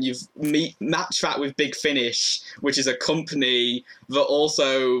project, and then you've matched that with Big Finish, which is a company that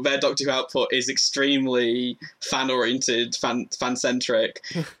also their Doctor Who output is extremely fan-oriented, fan-centric.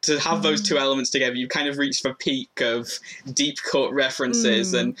 To have those two elements together, you've kind of reached the peak of deep-cut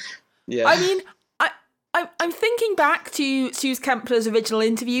references, and I mean, I'm thinking back to Suze Kempler's original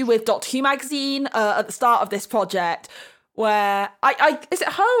interview with Doctor Who magazine at the start of this project, where is it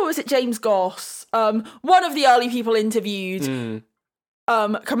her or is it James Goss? One of the early people interviewed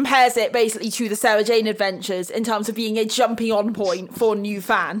compares it basically to the Sarah Jane Adventures in terms of being a jumping on point for new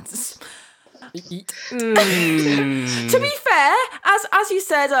fans. To be fair, as you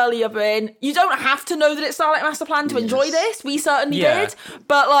said earlier, Bryn, you don't have to know that it's Starlight Master Plan to enjoy this. We certainly did,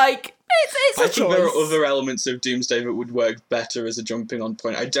 but like it's a choice. I think there are other elements of Doomsday that would work better as a jumping on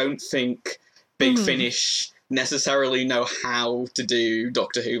point. I don't think Big Finish necessarily know how to do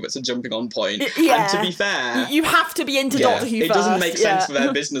Doctor Who that's a jumping on point. And to be fair, you have to be into Doctor Who it first. doesn't make sense for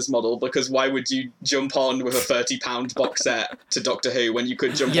their business model, because why would you jump on with a £30 box set to Doctor Who when you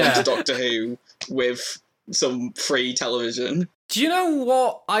could jump on to Doctor Who with some free television? Do you know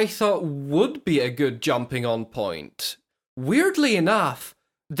what I thought would be a good jumping on point? Weirdly enough,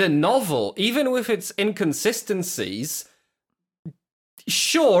 the novel, even with its inconsistencies,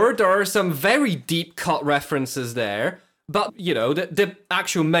 sure, there are some very deep cut references there, but, you know, the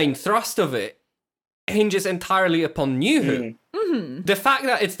actual main thrust of it hinges entirely upon New Who. The fact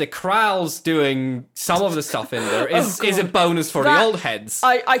that it's the Kralls doing some of the stuff in there is a bonus for the old heads.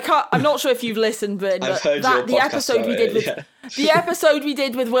 I'm not sure if you've listened, but I've heard the episode we did with the episode we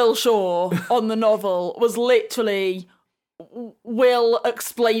did with Will Shaw on the novel was literally Will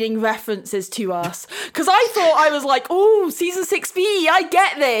explaining references to us, because I thought, I was like, oh, season 6B, I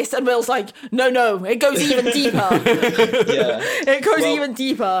get this, and Will's like, no, it goes even deeper. It goes even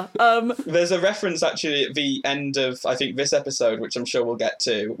deeper. There's a reference actually at the end of, I think, this episode, which I'm sure we'll get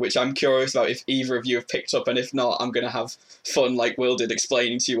to, which I'm curious about if either of you have picked up, and if not, I'm going to have fun like Will did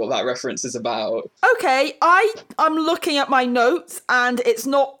explaining to you what that reference is about. Okay, I'm looking at my notes, and it's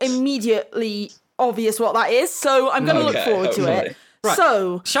not immediately obvious what that is, so I'm going to look forward to it. Right.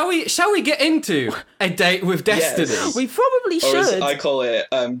 So, shall we get into A Date with Destiny? Yes. We probably should. Or as I call it,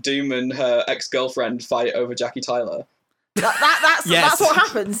 Doom and her ex-girlfriend fight over Jackie Tyler. That's what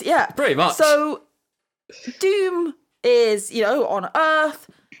happens. Yeah, pretty much. So Doom is, on Earth.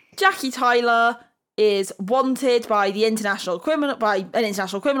 Jackie Tyler is wanted by an international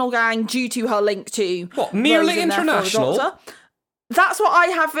criminal gang due to her link to what, merely Rose and therefore the international? Doctor. That's what I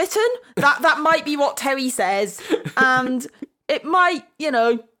have written. That might be what Terry says, and it might,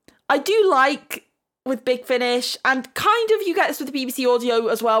 I do like with Big Finish, and kind of you get this with the BBC Audio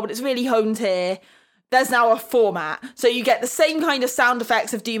as well, but it's really honed here. There's now a format, so you get the same kind of sound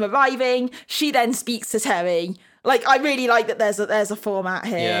effects of Doom arriving. She then speaks to Terry. Like, I really like that there's a format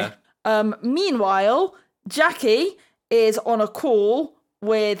here. Yeah. Meanwhile, Jackie is on a call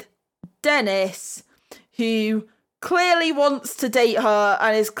with Dennis, who clearly wants to date her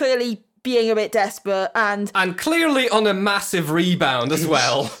and is clearly being a bit desperate, and clearly on a massive rebound as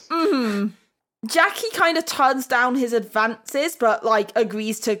well. Jackie kind of turns down his advances, but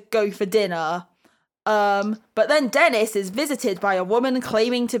agrees to go for dinner. But then Dennis is visited by a woman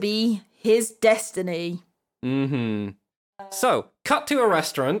claiming to be his destiny. So, cut to a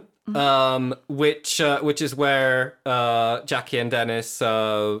restaurant, which is where Jackie and Dennis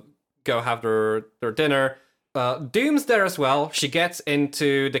go have their dinner. Doom's there as well. She gets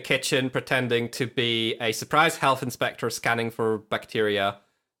into the kitchen pretending to be a surprise health inspector scanning for bacteria.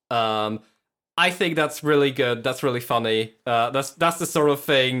 I think that's really good. That's really funny. That's the sort of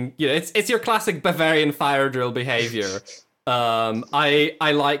thing, it's your classic Bavarian fire drill behavior.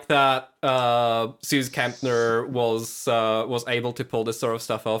 I like that Suze Kempner was able to pull this sort of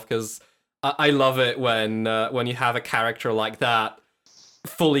stuff off, because I love it when you have a character like that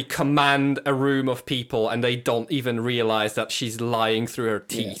fully command a room of people and they don't even realize that she's lying through her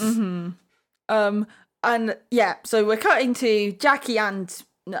teeth. And yeah, so we're cutting to Jackie and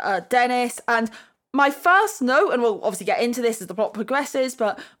Dennis, and my first note, and we'll obviously get into this as the plot progresses,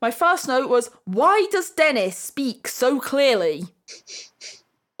 but my first note was, why does Dennis speak so clearly?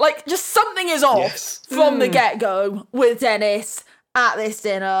 Just something is off from the get-go with Dennis at this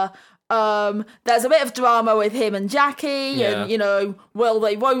dinner. There's a bit of drama with him and Jackie, and, will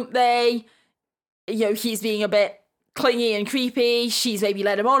they, won't they? He's being a bit clingy and creepy. She's maybe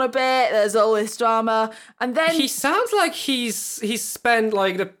led him on a bit. There's all this drama. And then he sounds like he's spent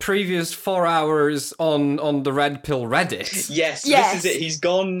the previous 4 hours on the Red Pill Reddit. Yes, this is it. He's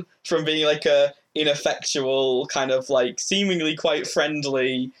gone from being a ineffectual, kind of seemingly quite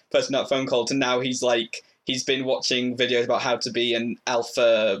friendly person at phone call to now he's been watching videos about how to be an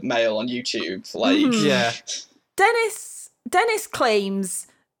alpha male on YouTube. Yeah. Dennis claims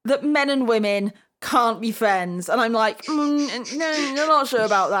that men and women can't be friends, and I'm like, no, I'm not sure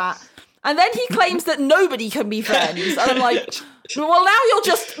about that. And then he claims that nobody can be friends, and I'm like, well, now you're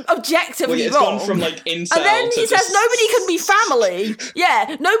just objectively it's wrong. gone from incel, and then he to says nobody can be family.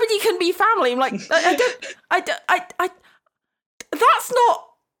 Yeah, nobody can be family. I'm like, I that's not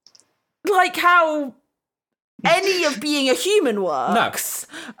how any of being a human works.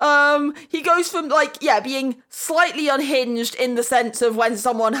 No. He goes from being slightly unhinged in the sense of when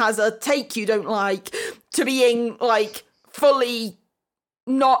someone has a take you don't like, to being fully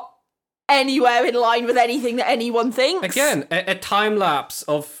not anywhere in line with anything that anyone thinks. Again, a time lapse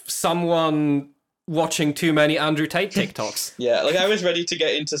of someone watching too many Andrew Tate TikToks. Yeah, I was ready to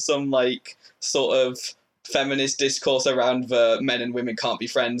get into some sort of feminist discourse around the men and women can't be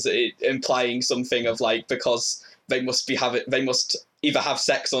friends, implying something of because they must either have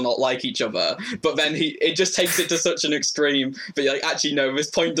sex or not like each other. But then it just takes it to such an extreme. But actually, no, this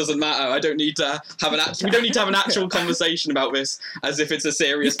point doesn't matter. I don't need to have we don't need to have an actual conversation about this as if it's a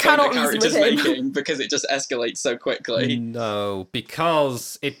serious point the character's making, because it just escalates so quickly. No,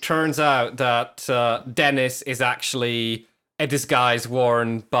 because it turns out that Dennis is actually a disguise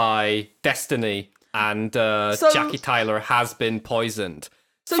worn by Destiny. And Jackie Tyler has been poisoned.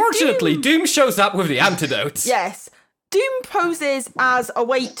 So fortunately, Doom shows up with the antidotes. Yes. Doom poses as a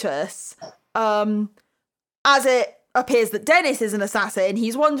waitress. As it appears that Dennis is an assassin,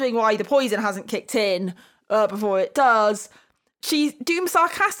 he's wondering why the poison hasn't kicked in before it does. Doom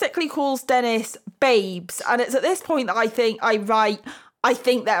sarcastically calls Dennis babes, and it's at this point that I think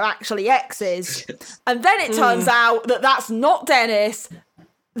they're actually exes. And then it turns out that that's not Dennis,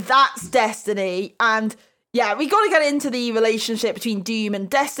 that's Destiny. And yeah, we got to get into the relationship between Doom and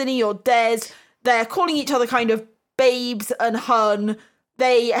Destiny, or Des. They're calling each other kind of babes and hun.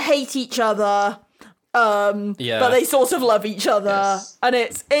 They hate each other, but they sort of love each other. Yes. And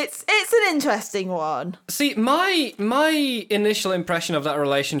it's an interesting one. See, my initial impression of that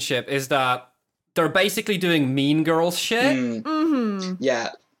relationship is that they're basically doing Mean Girls shit. Mm-hmm. Yeah.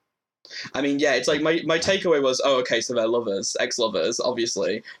 I mean, yeah, it's my takeaway was, okay, so they're lovers, ex-lovers,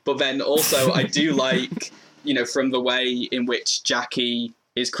 obviously. But then also I do from the way in which Jackie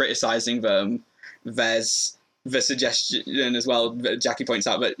is criticising them, there's the suggestion as well that Jackie points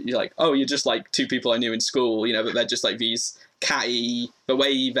out that you're like, oh, you're just like two people I knew in school, you know, but they're just like these catty, the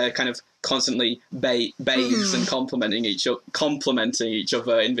way they're kind of constantly babes and complimenting each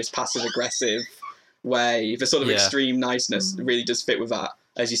other in this passive aggressive way. The sort of extreme niceness really does fit with that,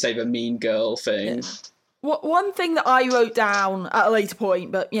 as you say, the mean girl thing. Yeah. One thing that I wrote down at a later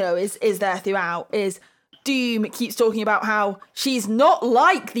point, but, you know, is there throughout, is Doom keeps talking about how she's not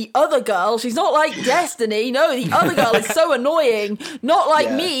like the other girl. She's not like Destiny. No, the other girl is so annoying. Not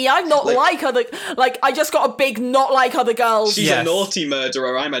like me. I'm not like other... Like, I just got a big not like other girls. She's a naughty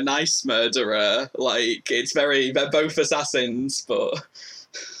murderer. I'm a nice murderer. Like, it's very... They're both assassins, but...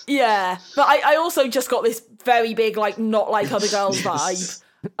 Yeah, but I also just got this very big, like, not like other girls vibe.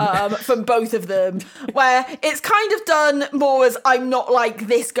 From both of them, where it's kind of done more as I'm not like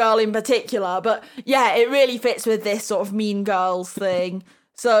this girl in particular, but yeah, it really fits with this sort of mean girls thing.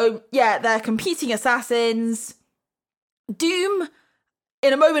 So yeah, they're competing assassins. Doom,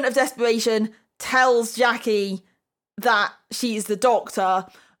 in a moment of desperation, tells Jackie that she's the Doctor.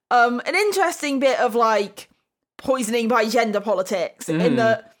 An interesting bit of like poisoning by gender politics in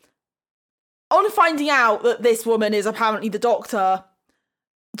that on finding out that this woman is apparently the Doctor,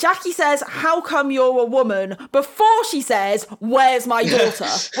 Jackie says, how come you're a woman? Before she says, where's my daughter?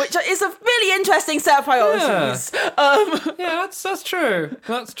 Which is a really interesting set of priorities. Yeah, that's true.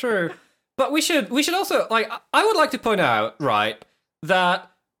 That's true. But we should also, like, I would like to point out, right,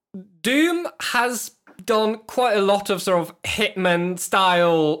 that Doom has done quite a lot of sort of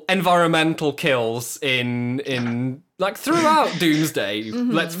Hitman-style environmental kills in like, throughout Doomsday,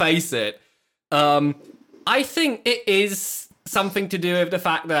 let's face it. I think it is something to do with the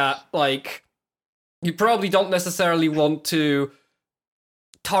fact that, like, you probably don't necessarily want to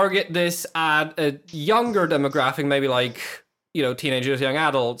target this at a younger demographic, maybe like, you know, teenagers, young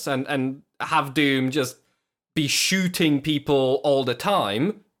adults, and have Doom just be shooting people all the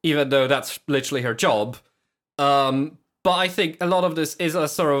time, even though that's literally her job. But I think a lot of this is a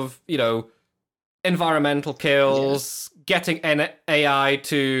sort of, you know, environmental kills, getting an AI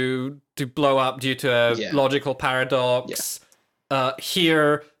to blow up due to a logical paradox.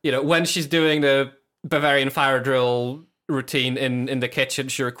 Here, you know, when she's doing the Bavarian fire drill routine in the kitchen,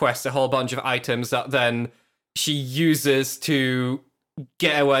 she requests a whole bunch of items that then she uses to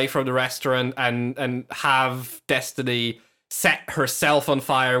get away from the restaurant and have Destiny set herself on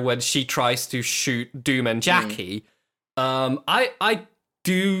fire when she tries to shoot Doom and Jackie. I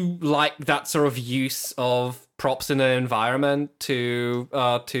do like that sort of use of props in an environment to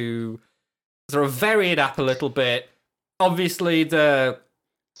sort of vary it up a little bit. Obviously, the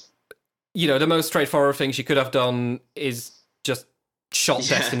most straightforward thing she could have done is just shot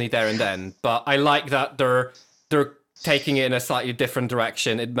Destiny there and then. But I like that they're taking it in a slightly different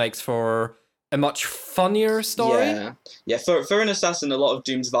direction. It makes for a much funnier story. Yeah. For an assassin, a lot of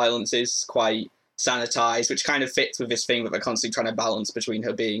Doom's violence is quite sanitized, which kind of fits with this thing that they're constantly trying to balance between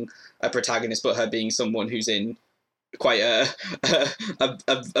her being a protagonist, but her being someone who's in quite a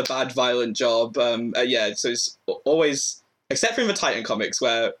bad violent job. So it's always, except for in the Titan comics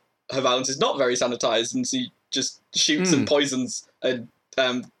where her violence is not very sanitized and she just shoots and poisons and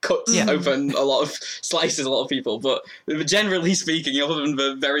cuts open slices a lot of people. But generally speaking, other than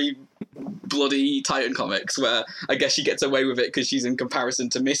the very bloody Titan comics where I guess she gets away with it because she's in comparison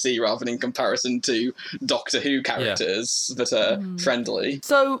to Missy rather than in comparison to Doctor Who characters that are friendly.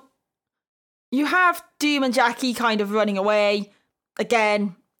 So you have Doom and Jackie kind of running away.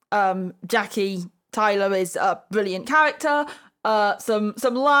 Again, Jackie Tyler is a brilliant character. Some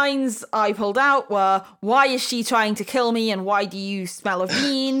lines I pulled out were, why is she trying to kill me and why do you smell of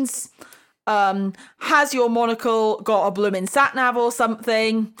beans? Has your monocle got a bloomin' sat-nav or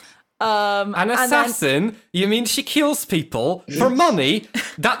something? An assassin? You mean she kills people for money?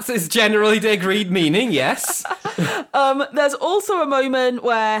 That is generally the agreed meaning, yes. There's also a moment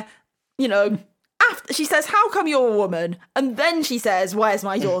where, you know, after she says, how come you're a woman? And then she says, where's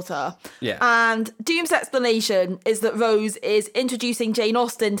my daughter? And Doom's explanation is that Rose is introducing Jane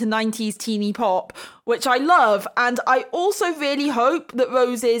Austen to 90s teeny pop, which I love. And I also really hope that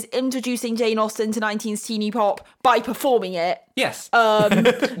Rose is introducing Jane Austen to 90s teeny pop by performing it. Yes.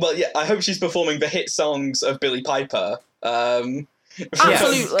 Well, yeah, I hope she's performing the hit songs of Billie Piper. Absolutely.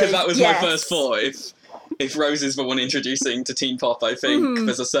 Because that was my first thought. If Rose is the one introducing to teen pop, I think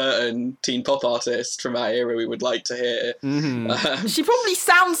there's a certain teen pop artist from our era we would like to hear. She probably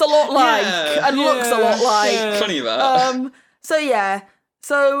sounds a lot like and looks a lot like. Funny that.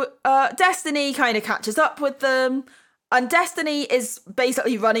 So Destiny kind of catches up with them, and Destiny is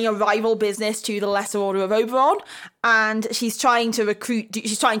basically running a rival business to the Lesser Order of Oberon, and she's trying to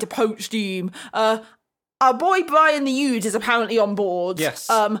poach Doom. our boy Brian the Huge is apparently on board. Yes.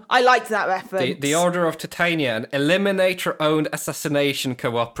 I liked that reference. The Order of Titania, an Eliminator-owned assassination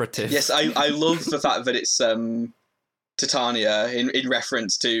cooperative. Yes, I love the fact that it's Titania in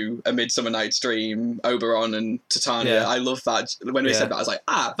reference to A Midsummer Night's Dream, Oberon and Titania. Yeah. I love that. When we said that, I was like,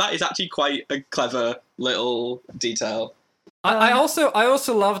 that is actually quite a clever little detail. I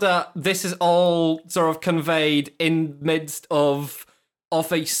also love that this is all sort of conveyed in midst of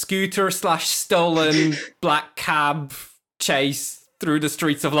a scooter / stolen black cab chase through the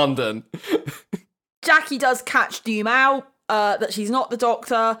streets of London. Jackie does catch Doom out, that she's not the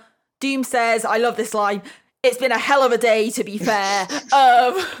Doctor. Doom says, I love this line, it's been a hell of a day, to be fair.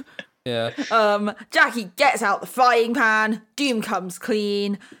 Yeah. Jackie gets out the frying pan, Doom comes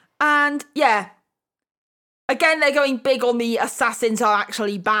clean, and yeah. Again, they're going big on the assassins are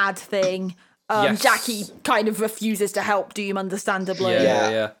actually bad thing. Yes. Jackie kind of refuses to help Doom, understandably.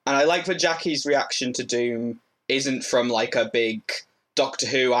 Yeah. And I like that Jackie's reaction to Doom isn't from like a big Doctor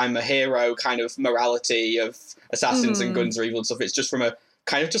Who, I'm a hero kind of morality of assassins and guns are evil and stuff. It's just from a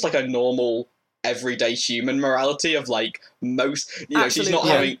kind of just like a normal everyday human morality of like most, she's not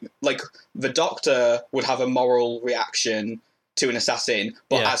having, like, the Doctor would have a moral reaction to an assassin,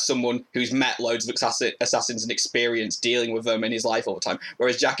 but as someone who's met loads of assassins and experienced dealing with them in his life all the time.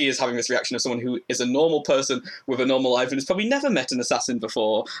 Whereas Jackie is having this reaction of someone who is a normal person with a normal life and has probably never met an assassin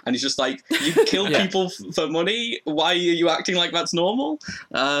before, and he's just like, you kill people for money? Why are you acting like that's normal?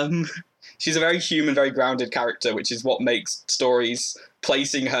 She's a very human, very grounded character, which is what makes stories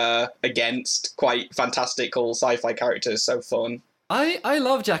placing her against quite fantastical sci-fi characters so fun. I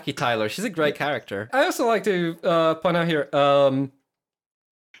love Jackie Tyler. She's a great character. I also like to point out here,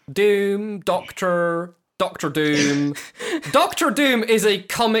 Doom, Doctor Doom. Doctor Doom is a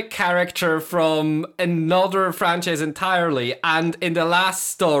comic character from another franchise entirely, and in the last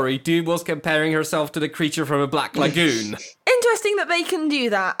story, Doom was comparing herself to the creature from a Black Lagoon. Interesting that they can do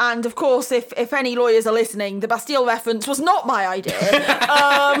that, and of course, if any lawyers are listening, the Bastille reference was not my idea.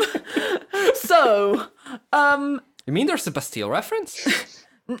 You mean there's a Bastille reference?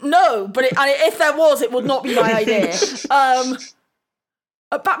 No, but if there was, it would not be my idea.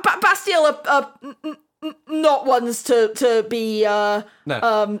 Bastille are not ones to be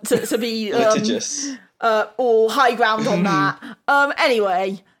to be litigious. All high ground on that.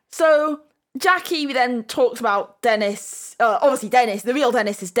 Anyway, so Jackie then talks about Dennis. Obviously, Dennis, the real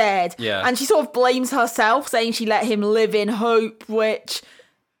Dennis, is dead. Yeah, and she sort of blames herself, saying she let him live in hope, which.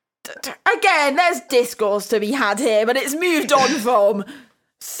 Again, there's discourse to be had here, but it's moved on from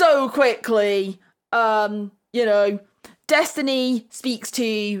so quickly. Destiny speaks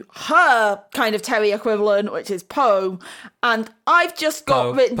to her kind of Terry equivalent, which is Poe, and I've just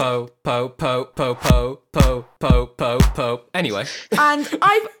got written Poe. Anyway, and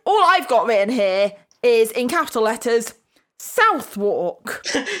I've got written here is in capital letters Southwark.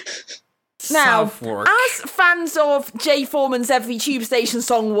 Now, Southwark. as fans of Jay Foreman's Every Tube Station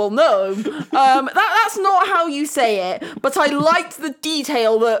song will know, that's not how you say it, but I liked the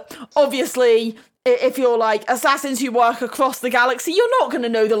detail that, obviously, if you're like assassins who work across the galaxy, you're not going to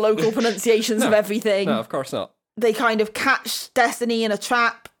know the local pronunciations of everything. No, of course not. They kind of catch Destiny in a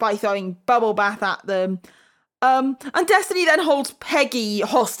trap by throwing bubble bath at them. And Destiny then holds Peggy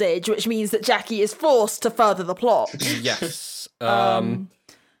hostage, which means that Jackie is forced to further the plot. Yes.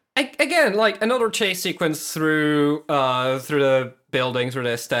 Again, like another chase sequence through the building, through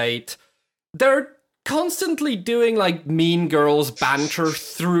the estate. They're constantly doing like Mean Girls banter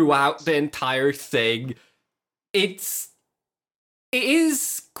throughout the entire thing. It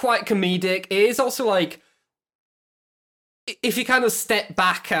is quite comedic. It is also like, if you kind of step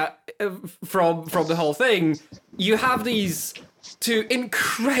back from the whole thing, you have these two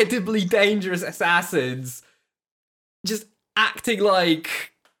incredibly dangerous assassins just acting like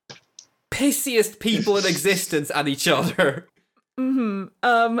pissiest people in existence at each other. And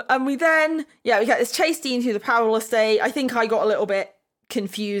we get this chase scene through the Powell estate. I think I got a little bit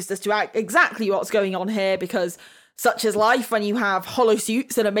confused as to exactly what's going on here, because such is life when you have hollow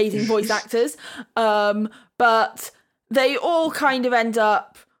suits and amazing voice actors. But they all kind of end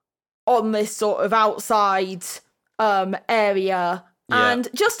up on this sort of outside area. Yeah. And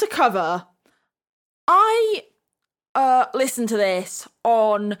just to cover, I listened to this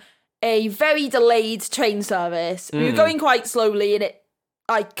on a very delayed train service. We were going quite slowly, and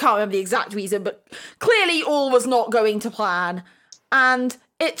I can't remember the exact reason, but clearly all was not going to plan. And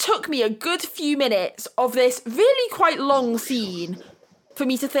it took me a good few minutes of this really quite long scene for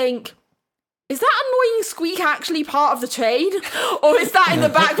me to think, is that annoying squeak actually part of the train? Or is that in the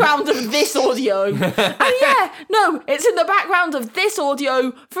background of this audio? And yeah, no, it's in the background of this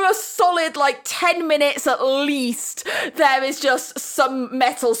audio for a solid, 10 minutes at least. There is just some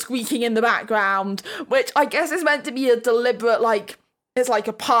metal squeaking in the background, which I guess is meant to be a deliberate, it's like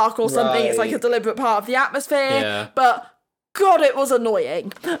a park or something. Right. It's like a deliberate part of the atmosphere. Yeah. But God, it was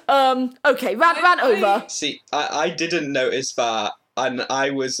annoying. Okay, rant over. See, I didn't notice that. And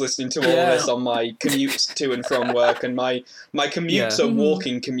I was listening to all of this on my commutes to and from work, and my commutes are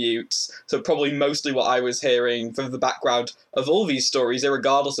walking commutes, so probably mostly what I was hearing from the background of all these stories,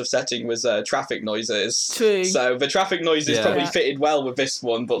 regardless of setting, was traffic noises. True. So the traffic noises probably fitted well with this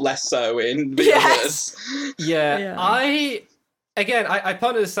one, but less so in the others. Yeah. I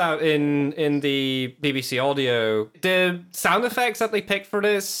pointed this out in the BBC audio. The sound effects that they picked for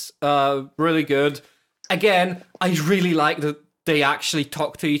this, really good. Again, I really like that they actually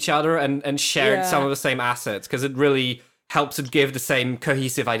talked to each other and shared some of the same assets, because it really helps it give the same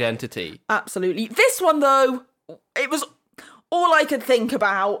cohesive identity. Absolutely. This one, though, it was all I could think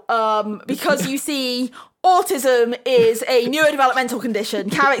about, because you see, autism is a neurodevelopmental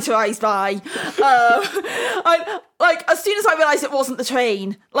condition characterized by, as soon as I realised it wasn't the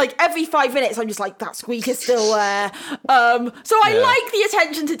train, every 5 minutes I'm just like, that squeak is still there. So I like the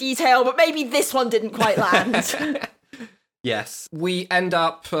attention to detail, but maybe this one didn't quite land. Yes, we end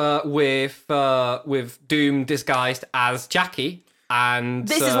up with Doom disguised as Jackie, and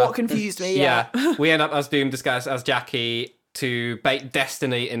this is what confused me. Yeah, we end up as Doom disguised as Jackie to bait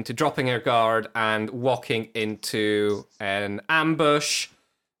Destiny into dropping her guard and walking into an ambush.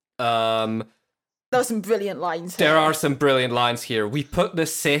 There are some brilliant lines here. There are some brilliant lines here. We put the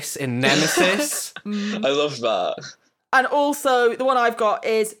sis in Nemesis. I love that. And also, the one I've got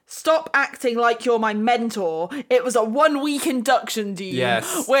is, stop acting like you're my mentor. It was a 1 week induction, Doom.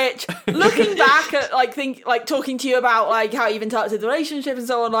 Yes. Which, looking back at, talking to you about, how you've interpreted the relationship and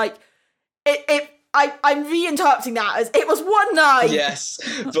so on, I'm reinterpreting that as, it was one night. Yes.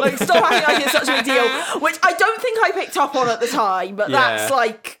 Stop acting like it's such a big deal. Which I don't think I picked up on at the time, but that's,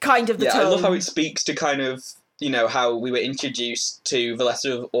 kind of the tone. I love how it speaks to kind of, how we were introduced to the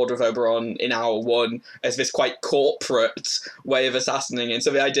Lesser Order of Oberon in Hour 1 as this quite corporate way of assassinating. And so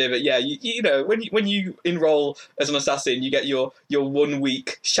the idea that, when you enroll as an assassin, you get your 1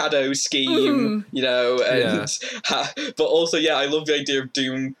 week shadow scheme, but also, I love the idea of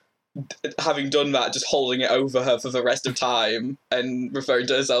Doom having done that, just holding it over her for the rest of time and referring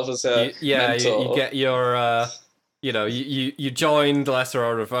to herself as her mentor. You get your... you join the Lesser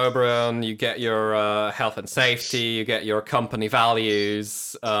Order of Oberon, you get your health and safety, you get your company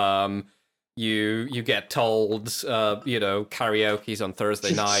values, you get told, karaoke's on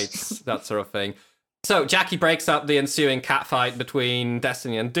Thursday nights, that sort of thing. So Jackie breaks up the ensuing catfight between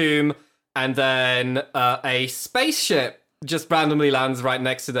Destiny and Doom, and then a spaceship just randomly lands right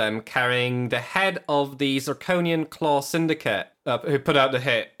next to them, carrying the head of the Zirconian Claw Syndicate, who put out the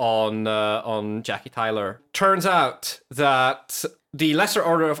hit on Jackie Tyler. Turns out that the Lesser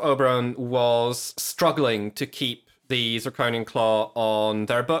Order of Oberon was struggling to keep the Zirconian Claw on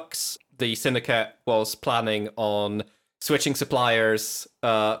their books. The Syndicate was planning on switching suppliers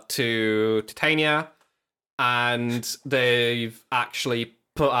to Titania, and they've actually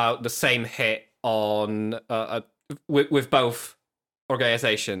put out the same hit on with both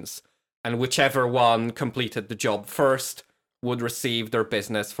organizations, and whichever one completed the job first would receive their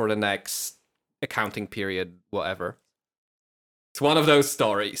business for the next accounting period, whatever. It's one of those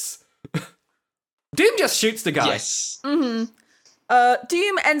stories. Doom just shoots the guy. Yes. Mm-hmm.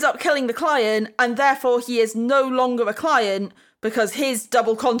 Doom ends up killing the client, and therefore he is no longer a client, because his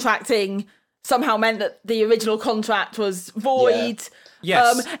double contracting somehow meant that the original contract was void.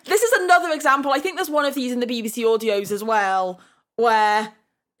 Yeah. Yes. This is another example. I think there's one of these in the BBC audios as well, where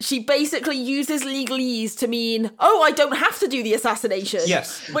she basically uses legalese to mean, I don't have to do the assassination.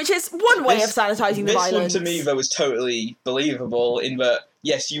 Yes. Which is one way of sanitizing the violence. This one to me, though, was totally believable in that,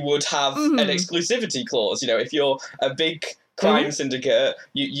 yes, you would have an exclusivity clause. If you're a big crime syndicate,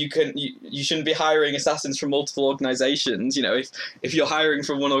 you shouldn't be hiring assassins from multiple organizations. If you're hiring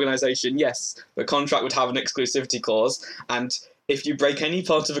from one organization, yes, the contract would have an exclusivity clause, and if you break any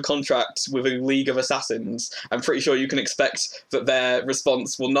part of a contract with a league of assassins, I'm pretty sure you can expect that their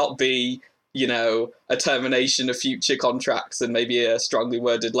response will not be, a termination of future contracts and maybe a strongly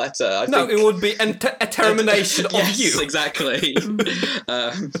worded letter. It would be a termination of yes, you. Exactly.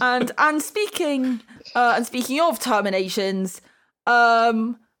 And speaking of terminations,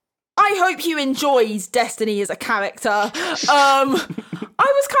 I hope you enjoyed Destiny as a character.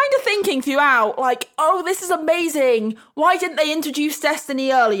 was kind of thinking throughout, like, oh, this is amazing. Why didn't they introduce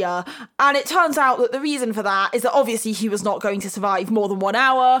Destiny earlier? And it turns out that the reason for that is that obviously she was not going to survive more than 1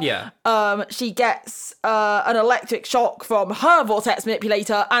 hour. Yeah. She gets an electric shock from her vortex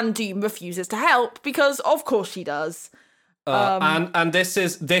manipulator, and Doom refuses to help because, of course, she does. And this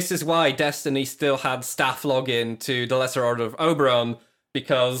is why Destiny still had staff login to the Lesser Order of Oberon,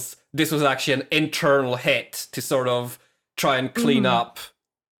 because this was actually an internal hit to sort of try and clean up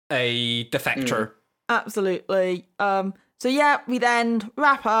a defector. Absolutely. So yeah, we then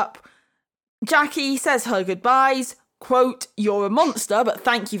wrap up. Jackie says her goodbyes. Quote, "You're a monster, but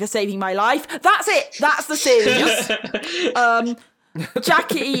thank you for saving my life." That's it. That's the series.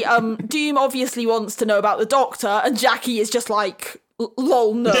 Jackie, Doom obviously wants to know about the Doctor, and Jackie is just like,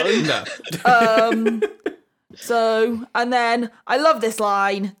 lol, no. No. So, and then I love this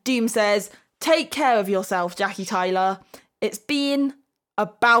line. Doom says, "Take care of yourself, Jackie Tyler. It's been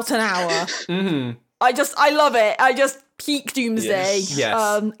about an hour." I love it. I just peak Doomsday.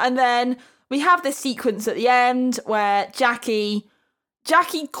 Yes. And then we have this sequence at the end where Jackie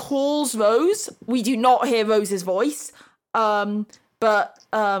calls Rose. We do not hear Rose's voice. But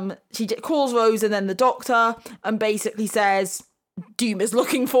she calls Rose and then the Doctor and basically says, "Doom is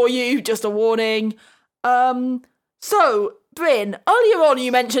looking for you, just a warning." So, Bryn, earlier on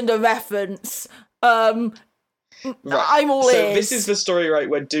you mentioned a reference. Right. I'm all So ears. this is the story, right,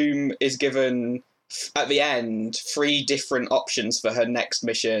 where Doom is given at the end 3 different options for her next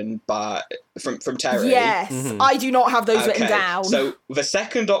mission from Terry. Yes, I do not have those written down. So the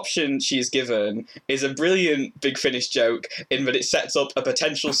second option she is given is a brilliant Big Finish joke in that it sets up a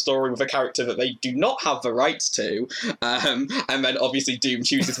potential story with a character that they do not have the rights to, and then obviously Doom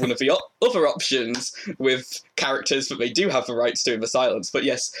chooses one of the other options with characters that they do have the rights to in the silence. But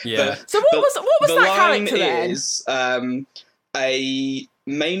yes, So what was the that line character then? is a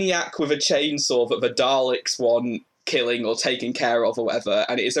maniac with a chainsaw that the Daleks want killing or taking care of or whatever,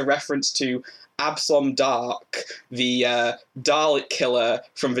 and it is a reference to Absalom Dark, the Dalek killer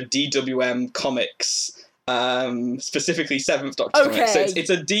from the DWM comics, specifically 7th Doctor comics. So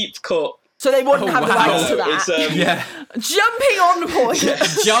it's a deep cut. So they wouldn't have the rights to that. It's, Yeah. Jumping on point.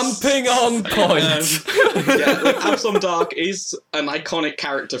 Jumping on point. yeah, Absalom Dark is an iconic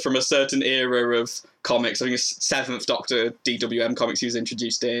character from a certain era of comics. I think it's 7th Doctor DWM comics he was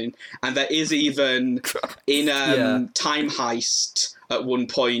introduced in. And there is even, in Time Heist, at one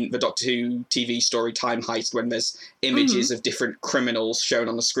point, the Doctor Who TV story Time Heist, when there's images of different criminals shown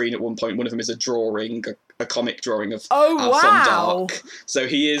on the screen at one point. One of them is a drawing, a comic drawing of Absalom Dark. So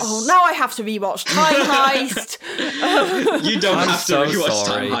he is... Oh, now I have to rewatch Time Heist. You don't I'm have to so rewatch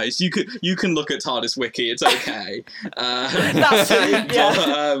sorry. Time Heist. You can look at TARDIS Wiki. It's okay. That's true. Yeah.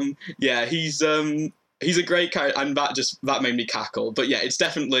 But, yeah, he's a great character, and that made me cackle. But yeah, it's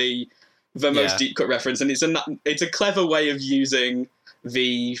definitely the most deep cut reference, and it's a clever way of using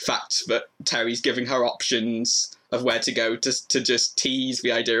the fact that Terry's giving her options of where to go to just tease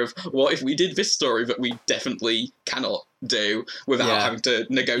the idea of what if we did this story that we definitely cannot do without having to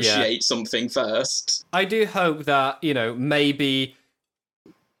negotiate something first. I do hope that, maybe...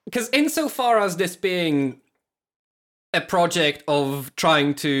 Because insofar as this being a project of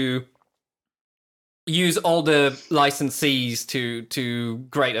trying to use all the licensees to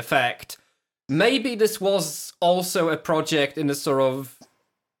great effect, maybe this was also a project in a sort of,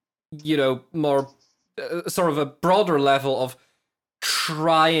 more sort of a broader level of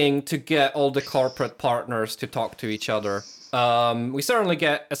trying to get all the corporate partners to talk to each other. We certainly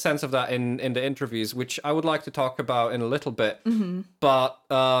get a sense of that in the interviews, which I would like to talk about in a little bit. But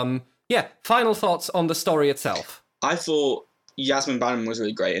final thoughts on the story itself. I thought Yasmin Bannerman was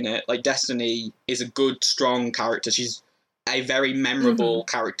really great in it. Like, Destiny is a good, strong character. She's a very memorable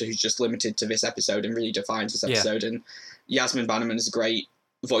character who's just limited to this episode and really defines this episode. And Yasmin Bannerman is a great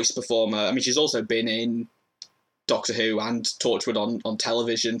voice performer. I mean, she's also been in Doctor Who and Torchwood on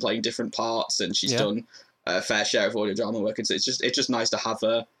television, playing different parts, and she's done a fair share of audio drama work. And so it's just nice to have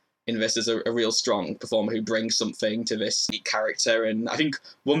her in this as a real strong performer who brings something to this character. And I think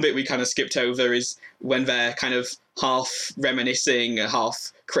one bit we kind of skipped over is when they're kind of half reminiscing,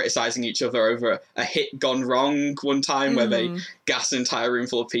 half criticising each other over a hit gone wrong one time where they gas an entire room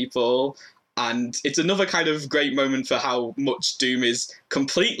full of people. And it's another kind of great moment for how much Doom is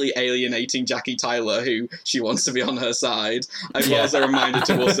completely alienating Jackie Tyler, who she wants to be on her side, as well as a reminder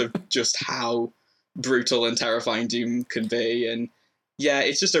to us of just how brutal and terrifying Doom can be. And yeah,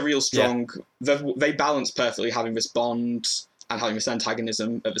 it's just a real strong... They balance perfectly having this bond and having this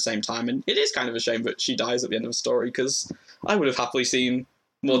antagonism at the same time. And it is kind of a shame that she dies at the end of the story, because I would have happily seen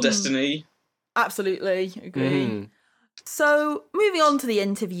more Destiny. Absolutely, agree. So, moving on to the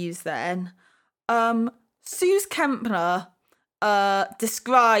interviews then. Suze Kempner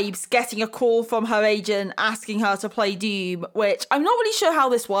describes getting a call from her agent asking her to play Doom, which I'm not really sure how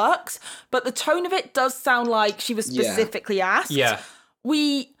this works, but the tone of it does sound like she was specifically asked. Yeah.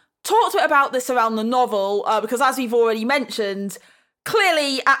 We talked a bit about this around the novel, because as we've already mentioned,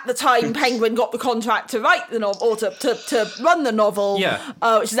 clearly at the time Penguin got the contract to write the novel, or to run the novel,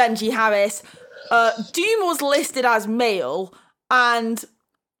 which is N.G. Harris. Doom was listed as male, and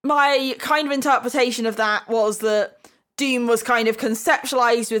my kind of interpretation of that was that Doom was kind of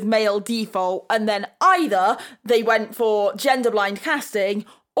conceptualized with male default, and then either they went for gender blind casting,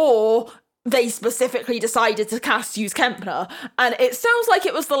 or they specifically decided to cast Suze Kempner, and it sounds like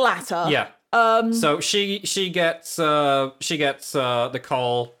it was the latter. Yeah. So she gets the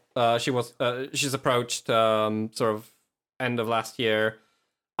call. She's approached sort of end of last year,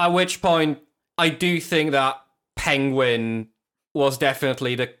 at which point I do think that Penguin was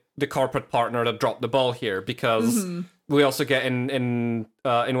definitely the corporate partner that dropped the ball here, because we also get in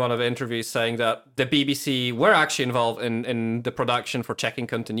one of the interviews saying that the BBC were actually involved in the production for checking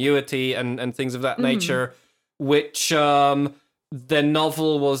continuity and things of that nature, which the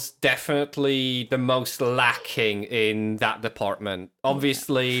novel was definitely the most lacking in that department.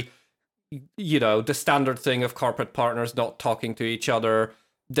 Obviously, you know, the standard thing of corporate partners not talking to each other.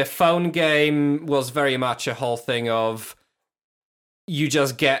 The phone game was very much a whole thing of you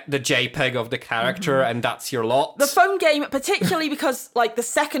just get the JPEG of the character and that's your lot. The phone game, particularly because like the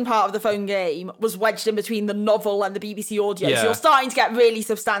second part of the phone game was wedged in between the novel and the BBC audio. So you're starting to get really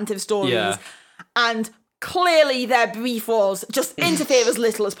substantive stories. Yeah. And clearly their brief was just interfere as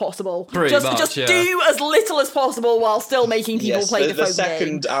little as possible. Just do do as little as possible while still making people play the phone game. The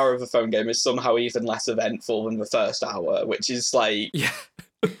second hour of the phone game is somehow even less eventful than the first hour, which is like... Yeah.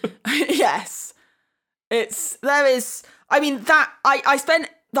 Yes. I spent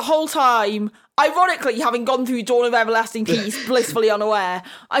the whole time, ironically, having gone through Dawn of Everlasting Peace, blissfully unaware,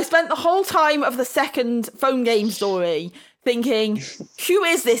 I spent the whole time of the second phone game story thinking, who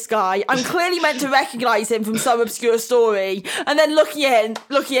is this guy? I'm clearly meant to recognise him from some obscure story. And then looking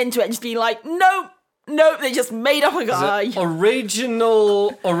into it and just being like, nope, they just made up a guy.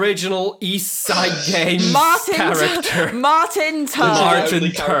 Original East Side Games character. Martin Turr.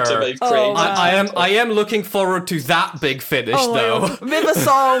 I am looking forward to that big finish, though. River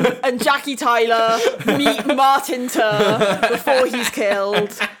Song and Jackie Tyler meet Martin Turr before he's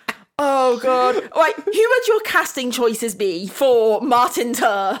killed. Oh, God. Right, who would your casting choices be for Martin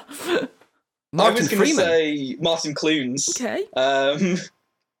Turr? I was going to say Martin Clunes. Okay.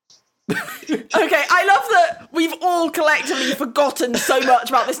 Okay, I love that we've all collectively forgotten so much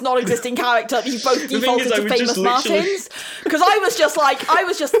about this non-existing character that you both defaulted to famous Martins. Because I was just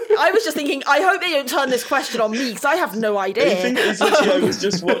thinking, I hope they don't turn this question on me, because I have no idea. I think it was literally, I was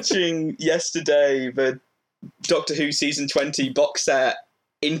just watching yesterday the Doctor Who season 20 box set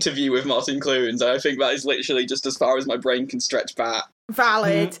interview with Martin Clunes, and I think that is literally just as far as my brain can stretch back.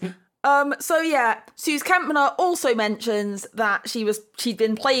 Valid. Suze Kempner also mentions that she'd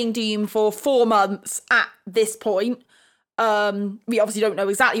been playing Doom for 4 months at this point. We obviously don't know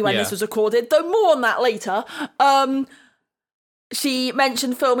exactly when this was recorded, though more on that later. She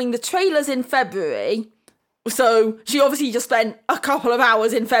mentioned filming the trailers in February. So she obviously just spent a couple of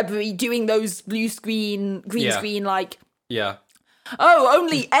hours in February doing those blue screen, green screen, like... Yeah. Oh,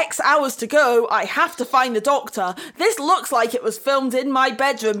 only X hours to go. I have to find the doctor. This looks like it was filmed in my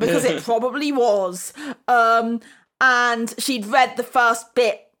bedroom, because it probably was. And she'd read the first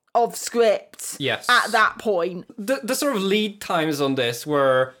bit of script at that point. The sort of lead times on this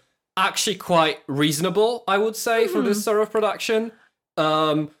were actually quite reasonable, I would say, for this sort of production.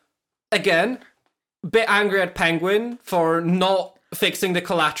 Again, bit angry at Penguin for not fixing the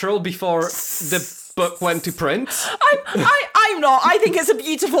collateral before the book went to print. I'm not. I think it's a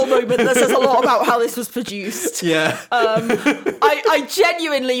beautiful moment that says a lot about how this was produced. Yeah. I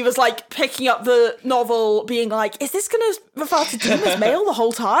genuinely was like picking up the novel being like, is this going to refer to Doom as male the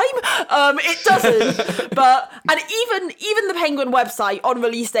whole time? It doesn't. And even the Penguin website on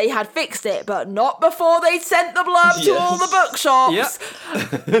release day had fixed it, but not before they'd sent the blurb to all the bookshops.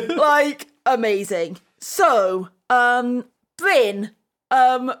 Yep. Like, amazing. So, Bryn,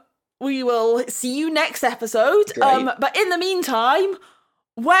 we will see you next episode. But in the meantime,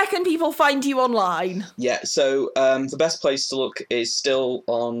 where can people find you online? Yeah, so the best place to look is still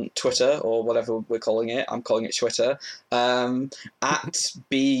on Twitter, or whatever we're calling it. I'm calling it Twitter. At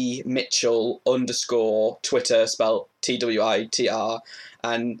 @bmitchell_ Twitter, spelled TWITR.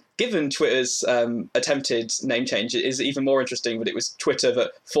 And given Twitter's attempted name change, it is even more interesting that it was Twitter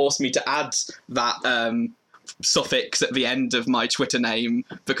that forced me to add that suffix at the end of my Twitter name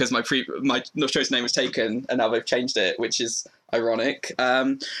because my choice name was taken, and now they've changed it, which is ironic.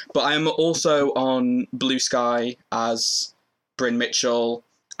 But I am also on Blue Sky as Bryn Mitchell,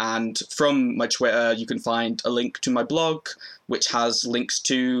 and from my Twitter you can find a link to my blog, which has links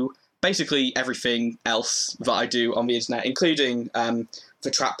to basically everything else that I do on the internet, including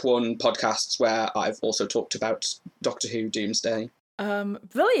the Trap One podcasts, where I've also talked about Doctor Who Doomsday.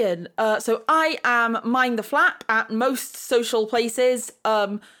 Brilliant. So I am Mind the Flap at most social places.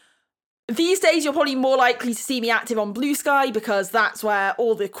 These days you're probably more likely to see me active on Blue Sky because that's where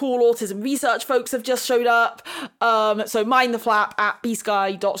all the cool autism research folks have just showed up. So Mind the Flap at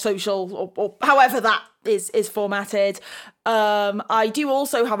bsky.social or however that is formatted. I do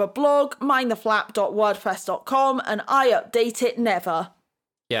also have a blog, mindtheflap.wordpress.com, and I update it never.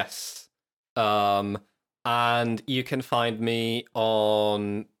 Yes. And you can find me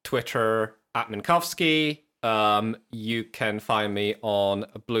on Twitter at Minkowski. You can find me on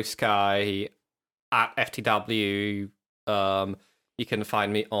Blue Sky at FTW. You can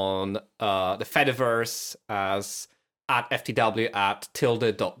find me on the Fediverse as at FTW at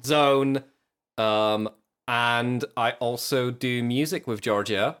tilde.zone. And I also do music with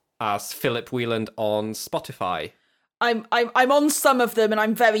Georgia as Philip Wieland on Spotify. I'm on some of them and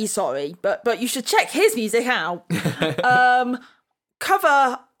I'm very sorry, but you should check his music out.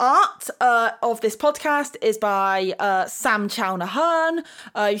 Cover art of this podcast is by Sam Chown-Aherne.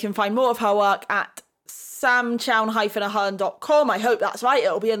 You can find more of her work at samchown-aherne.com. I hope that's right.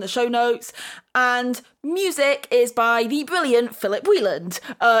 It'll be in the show notes. And music is by the brilliant Philip Wieland,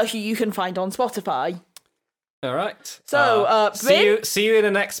 who you can find on Spotify. All right. So, see you in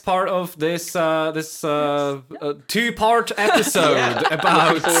the next part of this two-part episode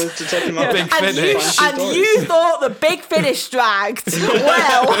about Big Finish. And you thought the Big Finish dragged.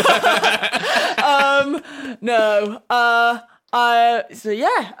 Well, no.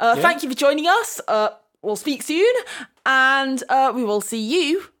 Thank you for joining us. We'll speak soon, and we will see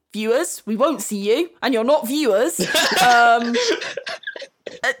you, viewers. We won't see you, and you're not viewers.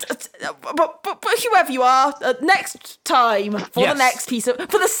 But whoever you are, next time for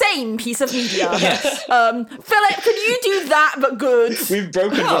the same piece of media. Yes. Philip, can you do that but good? We've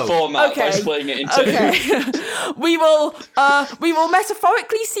broken the format by splitting it into. Okay. we will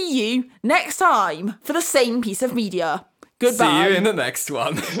metaphorically see you next time for the same piece of media. Goodbye. See you in the next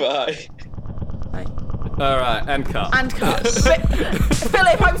one. Bye. Bye. All right, and cut.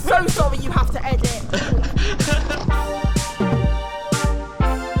 Philip, I'm so sorry you have to edit.